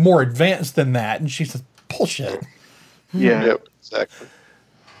we're more advanced than that, and she says bullshit. Yeah, yep, exactly.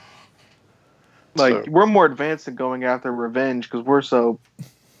 We're more advanced than going after revenge because we're so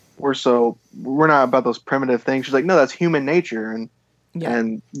we're not about those primitive things. She's like, no, that's human nature.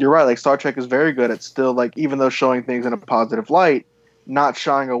 And you're right. Like Star Trek is very good at still, like, even though showing things in a positive light, not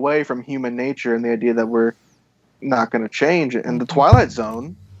shying away from human nature and the idea that we're not going to change it. And the Twilight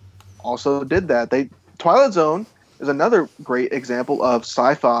Zone also did that. Twilight Zone is another great example of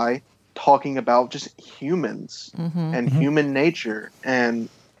sci-fi talking about just humans and human nature and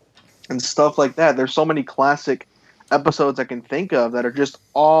stuff like that. There's so many classic episodes I can think of that are just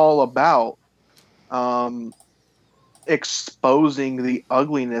all about exposing the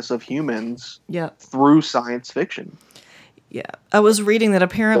ugliness of humans through science fiction. Yeah. I was reading that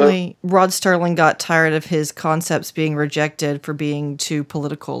apparently Rod Serling got tired of his concepts being rejected for being too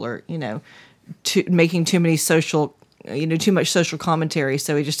political or, making too many social, too much social commentary.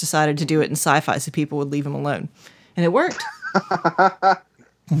 So he just decided to do it in sci-fi so people would leave him alone. And it worked.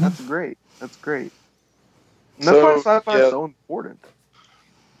 That's great. That's great. And that's why sci-fi is so important.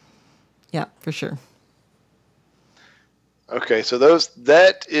 Yeah, for sure. Okay, so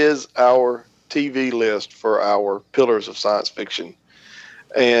that is our TV list for our Pillars of Science Fiction.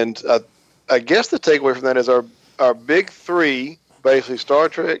 And I guess the takeaway from that is our big three, basically Star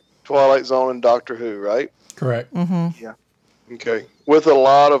Trek, Twilight Zone, and Doctor Who, right? Correct. Mm-hmm. Yeah. Okay. With a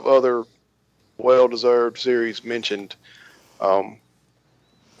lot of other well-deserved series mentioned.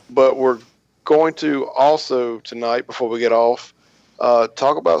 But we're going to also tonight, before we get off,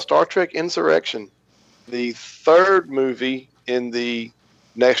 talk about Star Trek Insurrection, the third movie in the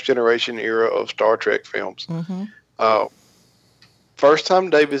Next Generation era of Star Trek films. Mm-hmm. First time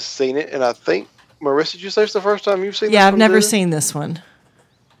Dave has seen it, and I think, Marissa, did you say it's the first time you've seen this one? Yeah, I've never too? seen this one.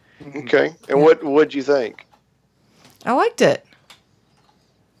 Okay. And what'd you think? I liked it.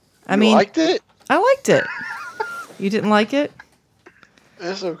 I liked it? I liked it. You didn't like it?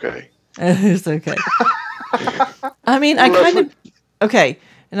 It's okay. It's okay. I mean, I kind of... Okay,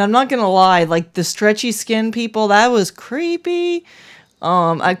 and I'm not going to lie, like, the stretchy skin people, that was creepy.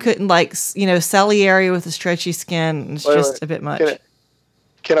 I couldn't, like, Salieri with the stretchy skin. It's just a bit much.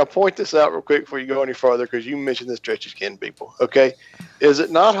 Can I point this out real quick before you go any further? Because you mentioned the stretchy skin people, okay? Is it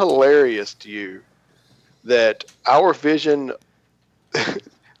not hilarious to you that our vision... that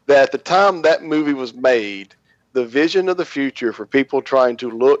at the time that movie was made, the vision of the future for people trying to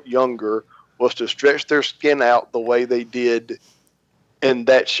look younger was to stretch their skin out the way they did in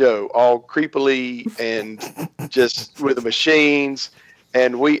that show, all creepily and just with the machines.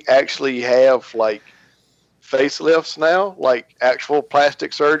 And we actually have like facelifts now, like actual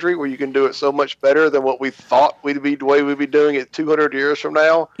plastic surgery where you can do it so much better than what we thought the way we'd be doing it 200 years from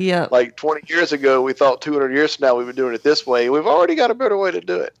now. Yeah. Like 20 years ago, we thought 200 years from now we were doing it this way. We've already got a better way to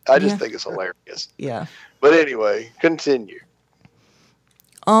do it. I just think it's hilarious. Yeah. But anyway, continue.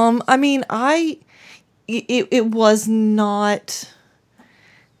 I mean, it was not...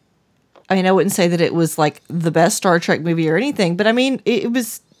 I mean, I wouldn't say that it was like the best Star Trek movie or anything, but I mean, it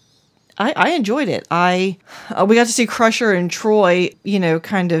was... I enjoyed it. We got to see Crusher and Troy,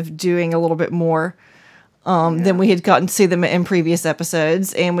 kind of doing a little bit more than we had gotten to see them in previous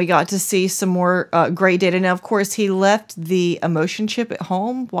episodes. And we got to see some more great data. Now, of course, he left the emotion chip at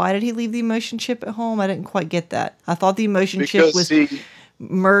home. Why did he leave the emotion chip at home? I didn't quite get that. I thought the emotion chip was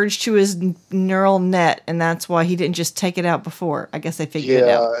merged to his neural net, and that's why he didn't just take it out before. I guess they figured it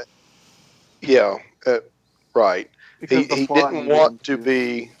out. Yeah, right. He didn't want to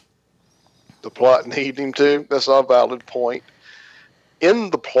be... The plot needed him to. That's a valid point. In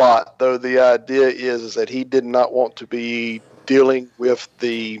the plot, though, the idea is that he did not want to be dealing with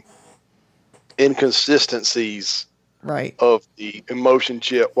the inconsistencies of the emotion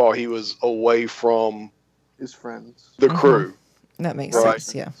chip while he was away from his friends, the crew. That makes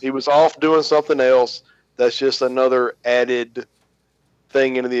sense, yeah. He was off doing something else. That's just another added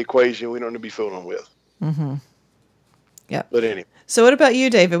thing into the equation we don't need to be fooling with. Mm-hmm. Yeah. But anyway. So what about you,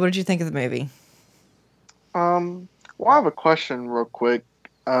 David? What did you think of the movie? Well, I have a question real quick,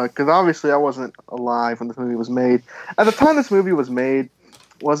 because obviously I wasn't alive when this movie was made. At the time this movie was made,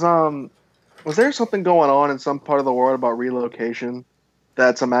 was there something going on in some part of the world about relocation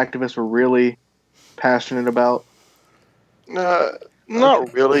that some activists were really passionate about?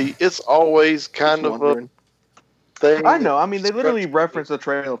 Not really. It's always kind of a thing. I know. I mean, they literally reference the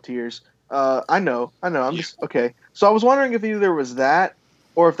Trail of Tears. I know. I'm just okay. So I was wondering if either there was that,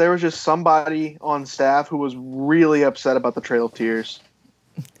 or if there was just somebody on staff who was really upset about the Trail of Tears,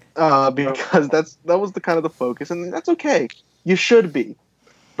 because that was the kind of the focus, and that's okay. You should be,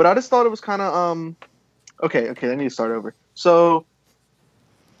 but I just thought it was kind of okay. I need to start over. So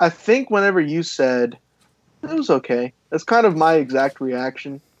I think whenever you said it was okay, that's kind of my exact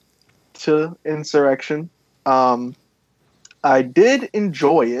reaction to Insurrection. I did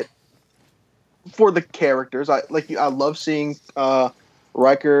enjoy it for the characters. I love seeing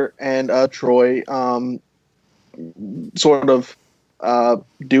Riker and Troy sort of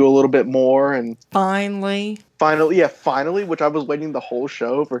do a little bit more, and finally, which I was waiting the whole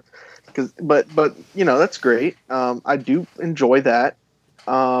show for, but that's great. I do enjoy that.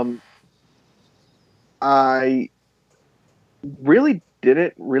 I really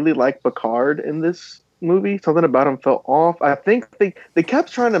didn't really like Picard in this movie. Something about him felt off. I think they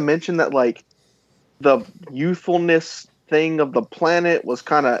kept trying to mention that like the youthfulness thing of the planet was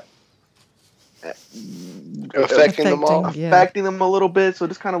kind of affecting them a little bit. So it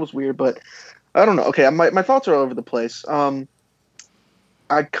just kind of was weird, but I don't know. Okay, my thoughts are all over the place. I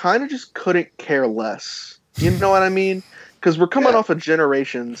kind of just couldn't care less. You know what I mean? Because we're coming off of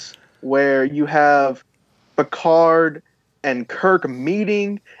Generations where you have Picard and Kirk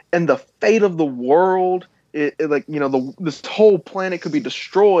meeting, and the fate of the world. This whole planet could be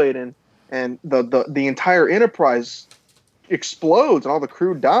destroyed, and the entire Enterprise explodes, and all the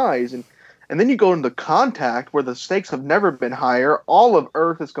crew dies, and then you go into Contact, where the stakes have never been higher. All of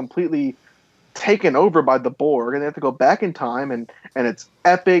Earth is completely taken over by the Borg, and they have to go back in time, and it's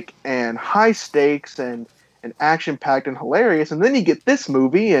epic and high stakes and action packed and hilarious. And then you get this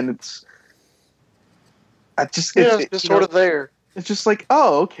movie, and it's just sort of there. It's just like,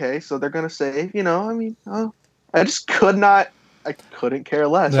 oh, okay, so they're gonna save. I just couldn't care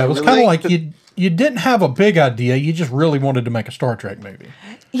less. Yeah, it was kind of like you didn't have a big idea. You just really wanted to make a Star Trek movie.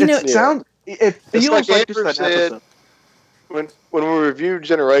 It feels like just an episode. When we reviewed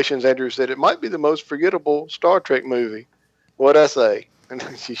Generations, Andrew said it might be the most forgettable Star Trek movie. What'd I say?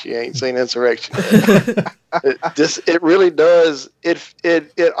 She ain't seen Insurrection. It really does.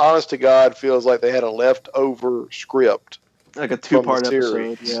 It honest to God feels like they had a leftover script, like a 2-part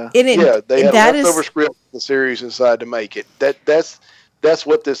episode. Yeah, they had a leftover script in the series inside to make it. That's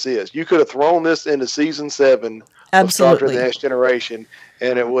what this is. You could have thrown this into season 7 of Star Trek: The Next Generation,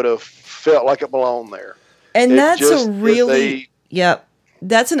 and it would have felt like it belonged there. And that's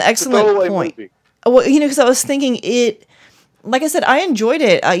an excellent point. Movie. Well, because I was thinking it. Like I said, I enjoyed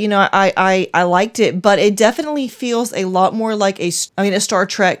it. I liked it, but it definitely feels a lot more like a Star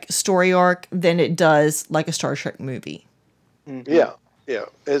Trek story arc than it does like a Star Trek movie. Mm-hmm. Yeah.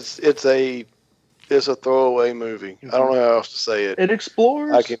 It's a throwaway movie. Mm-hmm. I don't know how else to say it. It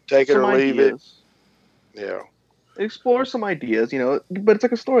explores. I can take it or leave it. Yeah. It explores some ideas, but it's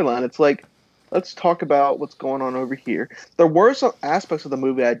like a storyline. It's like, let's talk about what's going on over here. There were some aspects of the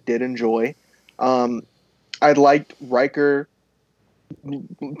movie I did enjoy. I liked Riker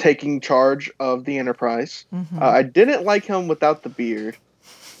taking charge of the Enterprise. Mm-hmm. I didn't like him without the beard.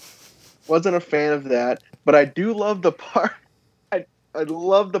 Wasn't a fan of that, but I do love the part. I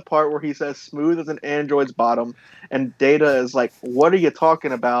love the part where he says "smooth as an android's bottom," and Data is like, "What are you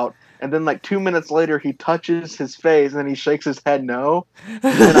talking about?" And then, like 2 minutes later, he touches his face and then he shakes his head no. And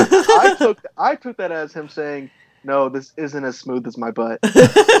I took that as him saying, "No, this isn't as smooth as my butt."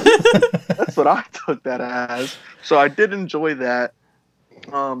 That's what I took that as. So I did enjoy that.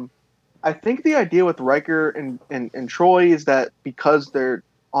 I think the idea with Riker and Troy is that because they're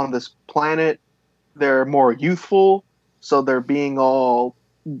on this planet, they're more youthful, so they're being all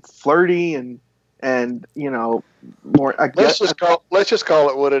flirty and more. Let's just call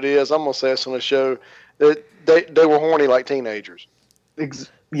it what it is. I'm gonna say this on the show that they were horny like teenagers.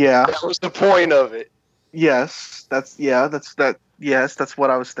 Yeah, that was the point of it. Yes, that's what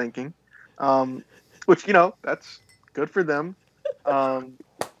I was thinking. Which that's good for them.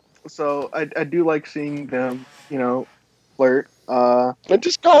 So I do like seeing them, flirt. And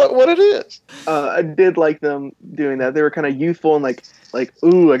just call it what it is. I did like them doing that. They were kind of youthful and like,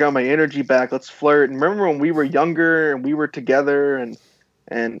 ooh, I got my energy back. Let's flirt. And remember when we were younger and we were together and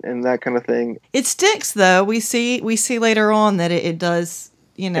that kind of thing. It sticks though. We see later on that it does.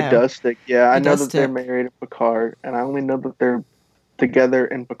 It does stick. Yeah, I know that they're married in Picard, and I only know that they're together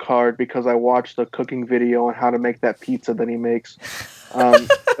in Picard because I watched a cooking video on how to make that pizza that he makes. Really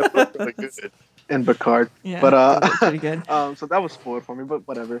good. In Picard, yeah, but pretty good. So that was spoiled for me, but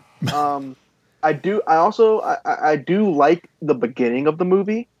whatever. I do like the beginning of the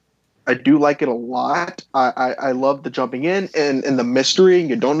movie. I do like it a lot. I love the jumping in and the mystery.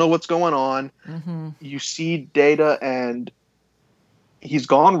 You don't know what's going on. Mm-hmm. You see Data and he's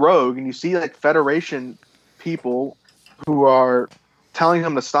gone rogue, and you see like Federation people who are telling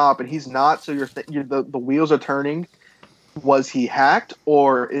him to stop, and he's not. So the wheels are turning. Was he hacked,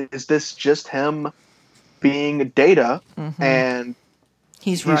 or is this just him being Data? Mm-hmm. And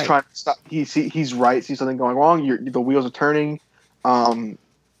he's right. Trying to stop. He's right. Sees something going wrong. The wheels are turning. But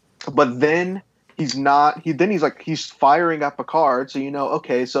then he's not. He's firing at Picard, so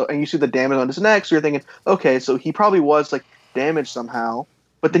okay, so and you see the damage on his neck, so you're thinking, okay, so he probably was like damaged somehow.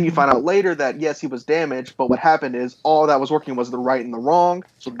 But then you find out later that yes, he was damaged, but what happened is all that was working was the right and the wrong.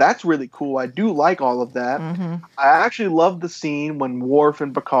 So that's really cool. I do like all of that. I actually love the scene when Worf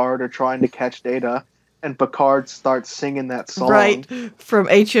and Picard are trying to catch Data, and Picard starts singing that song. Right, from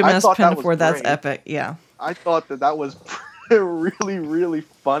HMS Pinafore. That's epic. Yeah. I thought that was really, really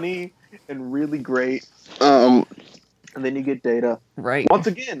funny and really great. And then you get Data. Right. Once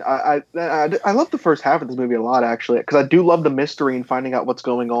again, I love the first half of this movie a lot, actually, because I do love the mystery and finding out what's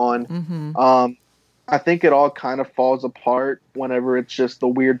going on. I think it all kind of falls apart whenever it's just the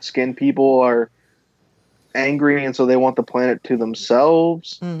weird skin people are angry, and so they want the planet to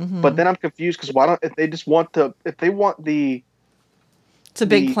themselves. But then I'm confused because it's a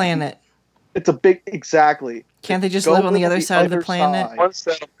big planet. It's a big, exactly. Can't they just live on the other side of the planet?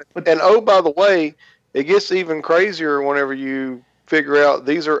 And by the way, it gets even crazier whenever you figure out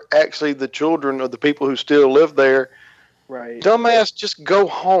these are actually the children of the people who still live there. Right. Dumbass, just go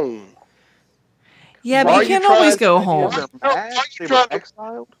home. Yeah, but you can't always go home. They were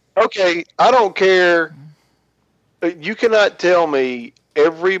exiled? Okay, I don't care. You cannot tell me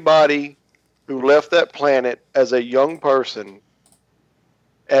everybody who left that planet as a young person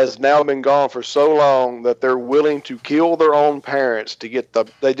has now been gone for so long that they're willing to kill their own parents to get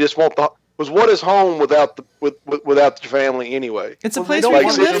they just want what is home without the family anyway? It's a place where you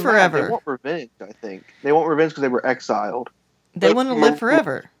can live forever. They want revenge, I think. They want revenge because they were exiled. They want to live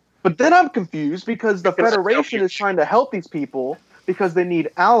forever. But then I'm confused because the Federation is trying to help these people because they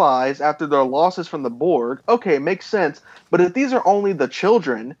need allies after their losses from the Borg. Okay, it makes sense. But if these are only the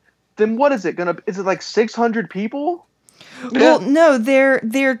children, then what is it gonna? Is it like 600 people? Well, no, they're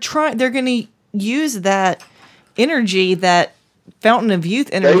going to use that energy, that fountain of youth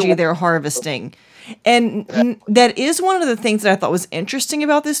energy they're harvesting. And that is one of the things that I thought was interesting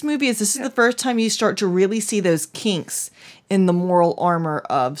about this movie is this is the first time you start to really see those kinks in the moral armor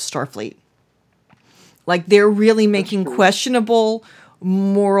of Starfleet. Like they're really making questionable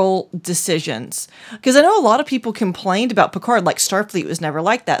moral decisions. Because I know a lot of people complained about Picard, like Starfleet was never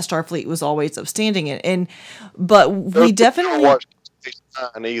like that. Starfleet was always upstanding, but we definitely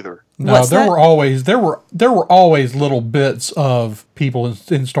either. No, there were always little bits of people in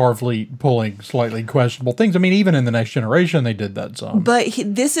Starfleet pulling slightly questionable things. I mean, even in the Next Generation, they did that some. But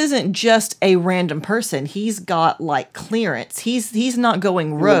this isn't just a random person. He's got like clearance. He's not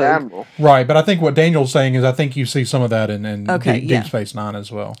going rogue. Right, but I think what Daniel's saying is I think you see some of that in Deep Space Nine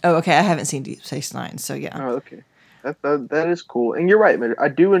as well. Oh, okay. I haven't seen Deep Space Nine, so yeah. Oh, okay. That is cool, and you're right, man. I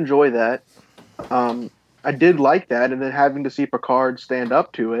do enjoy that. I did like that, and then having to see Picard stand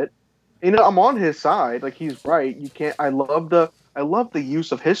up to it. I'm on his side. Like he's right. You can't. I love the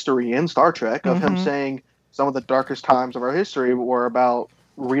use of history in Star Trek of him saying some of the darkest times of our history were about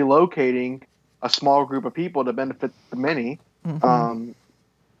relocating a small group of people to benefit the many. And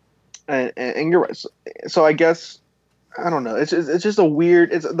you're right. So I guess I don't know. It's just a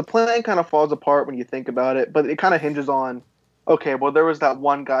weird. The plan kind of falls apart when you think about it, but it kind of hinges on. Okay, well, there was that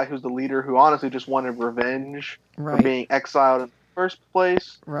one guy who's the leader who honestly just wanted revenge for being exiled in the first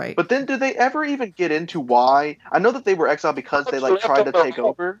place. Right. But then did they ever even get into why? I know that they were exiled because they tried to take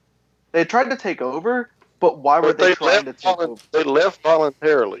over. They tried to take over, but why were they trying to take over? They left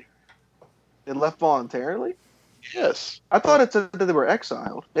voluntarily. They left voluntarily? Yes. I thought it said that they were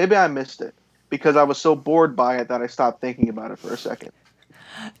exiled. Maybe I missed it because I was so bored by it that I stopped thinking about it for a second.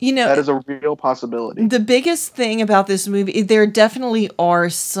 That is a real possibility. The biggest thing about this movie, there definitely are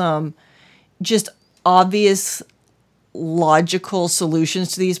some just obvious logical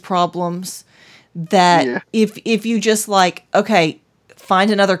solutions to these problems that if you just find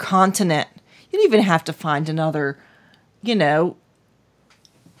another continent, you don't even have to find another, I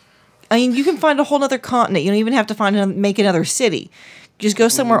mean, you can find a whole other continent. You don't even have to make another city. Just go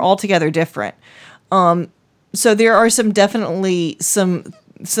somewhere altogether different. So there are definitely some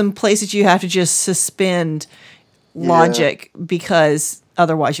places you have to just suspend logic because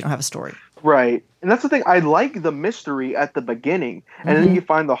otherwise you don't have a story. Right. And that's the thing. I like the mystery at the beginning. And then you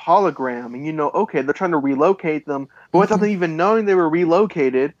find the hologram and okay, they're trying to relocate them, but without them even knowing they were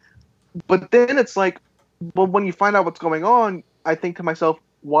relocated. But then it's like, well, when you find out what's going on, I think to myself,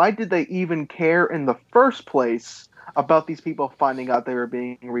 why did they even care in the first place about these people finding out they were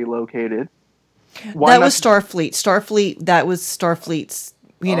being relocated? That was Starfleet. That was Starfleet's.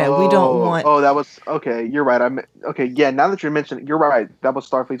 We don't want. Oh, that was okay. You're right. Okay. Yeah. Now that you're mentioning, you're right. That was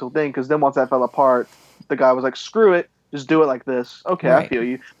Starfleet's whole thing. Because then once that fell apart, the guy was like, "Screw it, just do it like this." Okay, right. I feel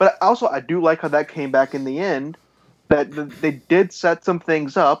you. But also, I do like how that came back in the end. they did set some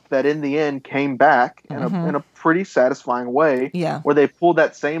things up that in the end came back in a pretty satisfying way. Yeah. Where they pulled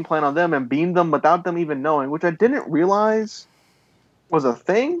that same plan on them and beamed them without them even knowing, which I didn't realize was a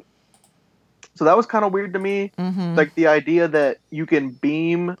thing. So that was kind of weird to me. Like the idea that you can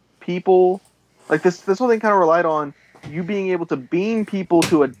beam people, like this whole thing kind of relied on you being able to beam people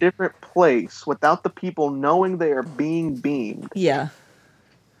to a different place without the people knowing they are being beamed. Yeah.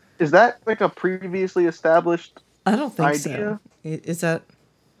 Is that like a previously established I don't think idea? so. Is that?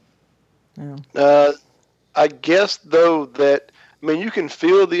 No. I guess though that you can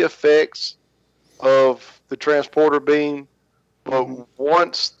feel the effects of the transporter beam, but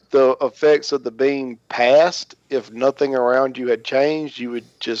once the effects of the beam passed, if nothing around you had changed, you would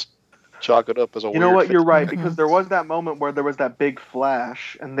just chalk it up as a weird. You know what? You're right, because there was that moment where there was that big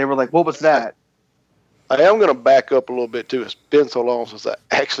flash, and they were like, "What was that?" I am going to back up a little bit too. It's been so long since I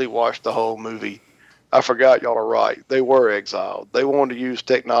actually watched the whole movie. I forgot y'all are right. They were exiled. They wanted to use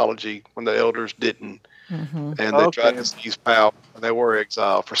technology when the elders didn't, and they tried to seize power, and they were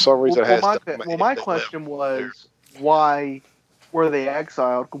exiled. For some reason, my question was, why were they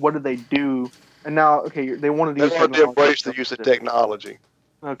exiled? What did they do? And now, they wanted to embrace the use of technology.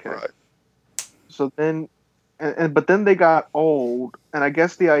 Okay. Right. So then, but then they got old, and I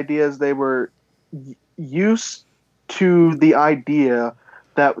guess the idea is they were used to the idea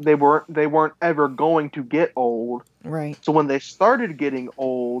that they weren't ever going to get old. Right. So when they started getting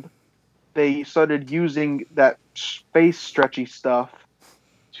old, they started using that space stretchy stuff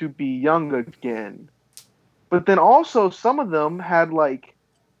to be young again. But then also some of them had like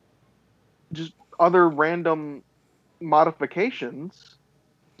just other random modifications.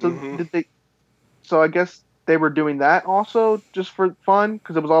 So did they? So I guess they were doing that also just for fun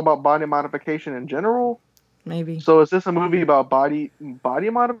because it was all about body modification in general. Maybe. So is this a movie about body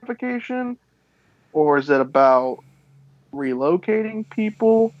modification, or is it about relocating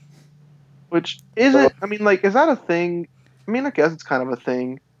people? Which isn't. I mean, like, is that a thing? I mean, I guess it's kind of a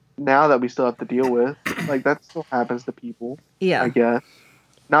thing now that we still have to deal with. Like, that still happens to people. Yeah. I guess.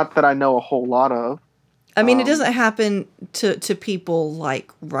 Not that I know a whole lot of. I mean, it doesn't happen to people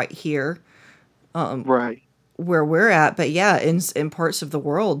like right here, right where we're at. But yeah, in parts of the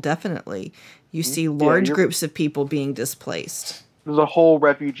world, definitely, you see large groups of people being displaced. There's a whole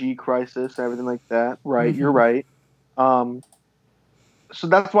refugee crisis, everything like that. Right, you're right. So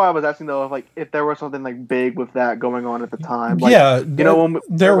that's why I was asking though, if there was something like big with that going on at the time. Like, when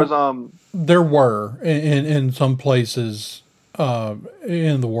there were in some places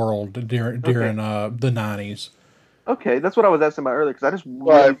in the world during the 90s. Okay, that's what I was asking about earlier because I just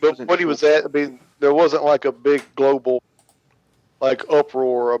but what he was at, I mean, there wasn't like a big global like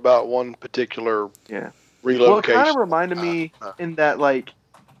uproar about one particular relocation. Well, it kind of reminded me in that like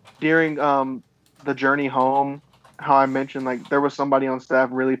during the journey home, how I mentioned like there was somebody on staff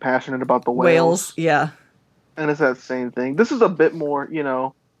really passionate about the whales. Yeah. And it's that same thing. This is a bit more,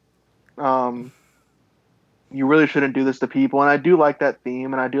 you really shouldn't do this to people. And I do like that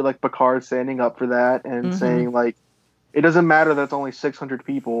theme, and I do like Picard standing up for that and saying like, it doesn't matter that it's only 600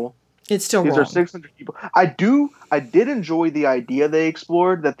 people. It's still these wrong. are 600 people. I did enjoy the idea they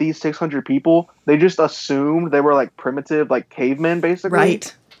explored that these 600 people, they just assumed they were like primitive, like cavemen, basically.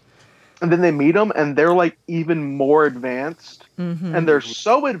 Right. And then they meet them, and they're like even more advanced, and they're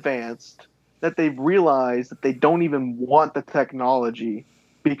so advanced that they've realized that they don't even want the technology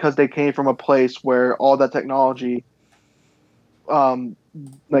because they came from a place where all that technology,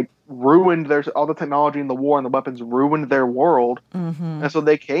 like ruined all the technology in the war and the weapons ruined their world, and so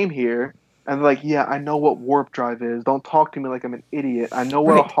they came here and they're like, yeah, I know what warp drive is. Don't talk to me like I'm an idiot. I know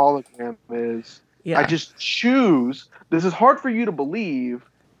what a hologram is. Yeah. I just choose. This is hard for you to believe.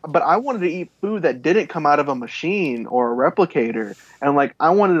 But I wanted to eat food that didn't come out of a machine or a replicator. And, like,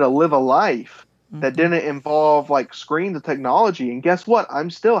 I wanted to live a life that didn't involve, like, screens of technology. And guess what? I'm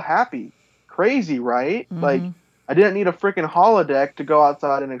still happy. Crazy, right? Like, I didn't need a freaking holodeck to go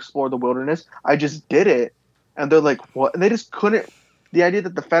outside and explore the wilderness. I just did it. And they're like, what? And they just couldn't. The idea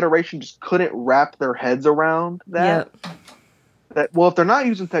that the Federation just couldn't wrap their heads around that. Yep. That, well, if they're not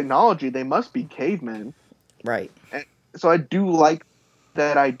using technology, they must be cavemen. Right. And so I do like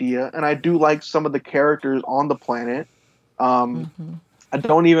that idea, and I do like some of the characters on the planet. I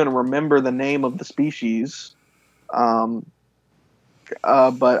don't even remember the name of the species, but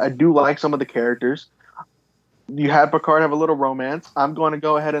I do like some of the characters. You had Picard have a little romance. I'm going to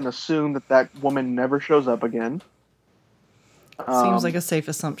go ahead and assume that woman never shows up again. Seems like a safe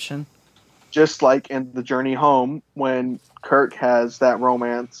assumption. Just like in The Journey Home, when Kirk has that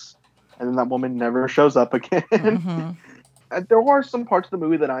romance, and then that woman never shows up again. There are some parts of the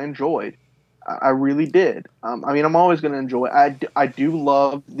movie that I enjoyed. I really did. I mean, I'm always going to enjoy it. I do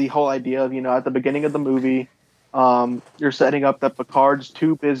love the whole idea of, at the beginning of the movie, you're setting up that Picard's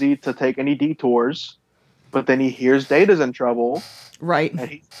too busy to take any detours, but then he hears Data's in trouble. Right. And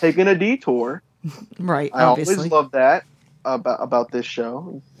he's taking a detour. Right, I obviously. always love that about this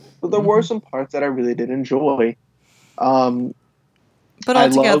show. But there were some parts that I really did enjoy. But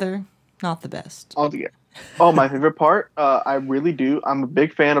altogether, not the best. Altogether. Oh, my favorite part, I really do. I'm a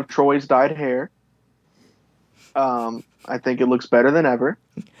big fan of Troy's dyed hair. I think it looks better than ever.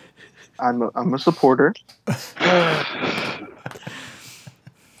 I'm a supporter.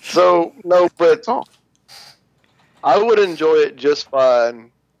 So, no, but I would enjoy it just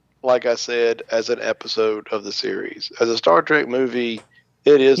fine, like I said, as an episode of the series. As a Star Trek movie,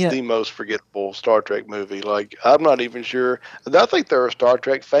 it is the most forgettable Star Trek movie. Like, I'm not even sure. I think there are Star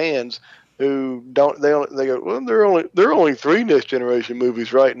Trek fans who don't. They go, well, there are only 3 Next Generation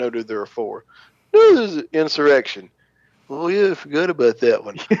movies, right? No, dude, there are 4. This is Insurrection. Well, yeah, forgot about that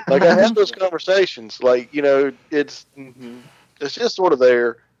one. Like, I have those conversations. Like, it's just sort of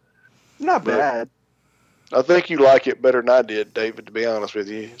there. Not bad. I think you like it better than I did, David, to be honest with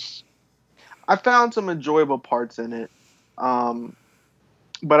you. I found some enjoyable parts in it.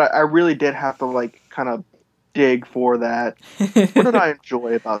 But I really did have to, kind of dig for that. What did I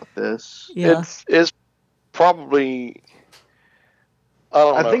enjoy about this? Yeah. It's probably... I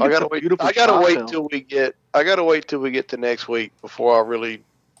don't know. think I gotta wait till we get to next week before I really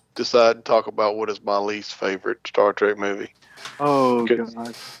decide to talk about what is my least favorite Star Trek movie. Oh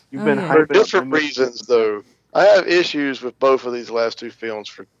God, you've been hyping for up different Nemesis. reasons, though. I have issues with both of these last 2 films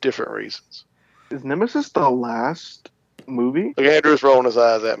for different reasons. Is Nemesis the last movie? Look, Andrew's rolling his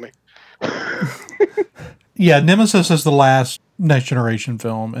eyes at me. Yeah, Nemesis is the last Next Generation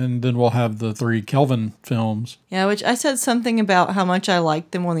film, and then we'll have the 3 Kelvin films. Yeah, which I said something about how much I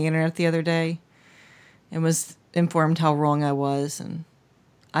liked them on the internet the other day, and was informed how wrong I was, and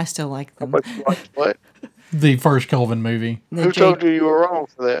I still like them. What? The first Kelvin movie. Who told you were wrong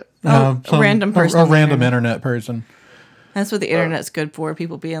for that? A random person. A random internet person. That's what the internet's good for.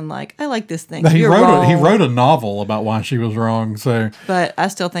 People being like, "I like this thing." He wrong. wrote a novel about why she was wrong. So, but I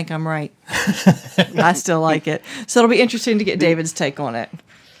still think I'm right. I still like it. So it'll be interesting to get David's take on it.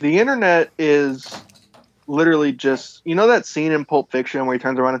 The internet is literally just that scene in Pulp Fiction where he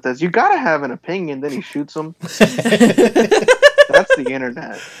turns around and says, "You gotta have an opinion," then he shoots him. That's the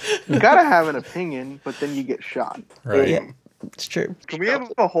internet. You gotta have an opinion, but then you get shot. Right. Yeah, it's true. Can we have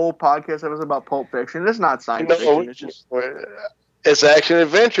a whole podcast that was about Pulp Fiction? It's not science fiction. It's just it's action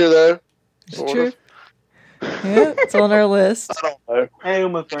adventure, though. It's true. Yeah, it's on our list. I don't know. Hey,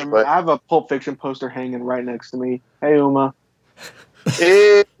 Uma Thurman. I have a Pulp Fiction poster hanging right next to me. Hey, Uma.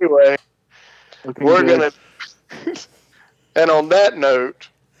 Anyway, we're good. gonna. And on that note,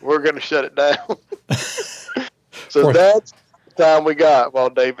 we're gonna shut it down. So that's the time we got while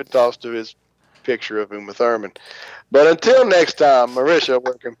David talks to his picture of Uma Thurman. But until next time, Marisha,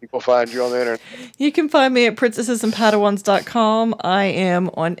 where can people find you on the internet? You can find me at princessesandpadawans.com. I am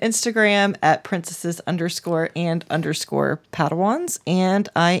on Instagram at princesses_and_padawans. And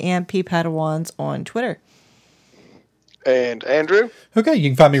I am ppadawans on Twitter. And Andrew? Okay, you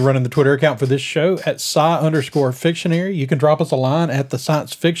can find me running the Twitter account for this show at sci_fictionary. You can drop us a line at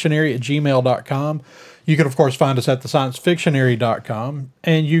thesciencefictionary@gmail.com. You can, of course, find us at thesciencefictionary.com.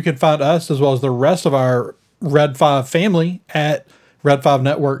 And you can find us, as well as the rest of our Red 5 family, at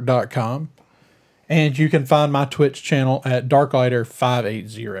red5network.com. And you can find my Twitch channel at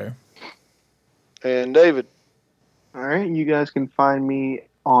darklighter580. And David? All right, you guys can find me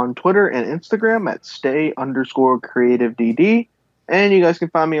on Twitter and Instagram at stay_creativedd. And you guys can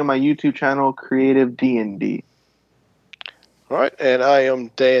find me on my YouTube channel, Creative D&D. All right, and I am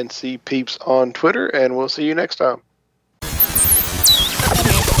Dan C. Peeps on Twitter, and we'll see you next time.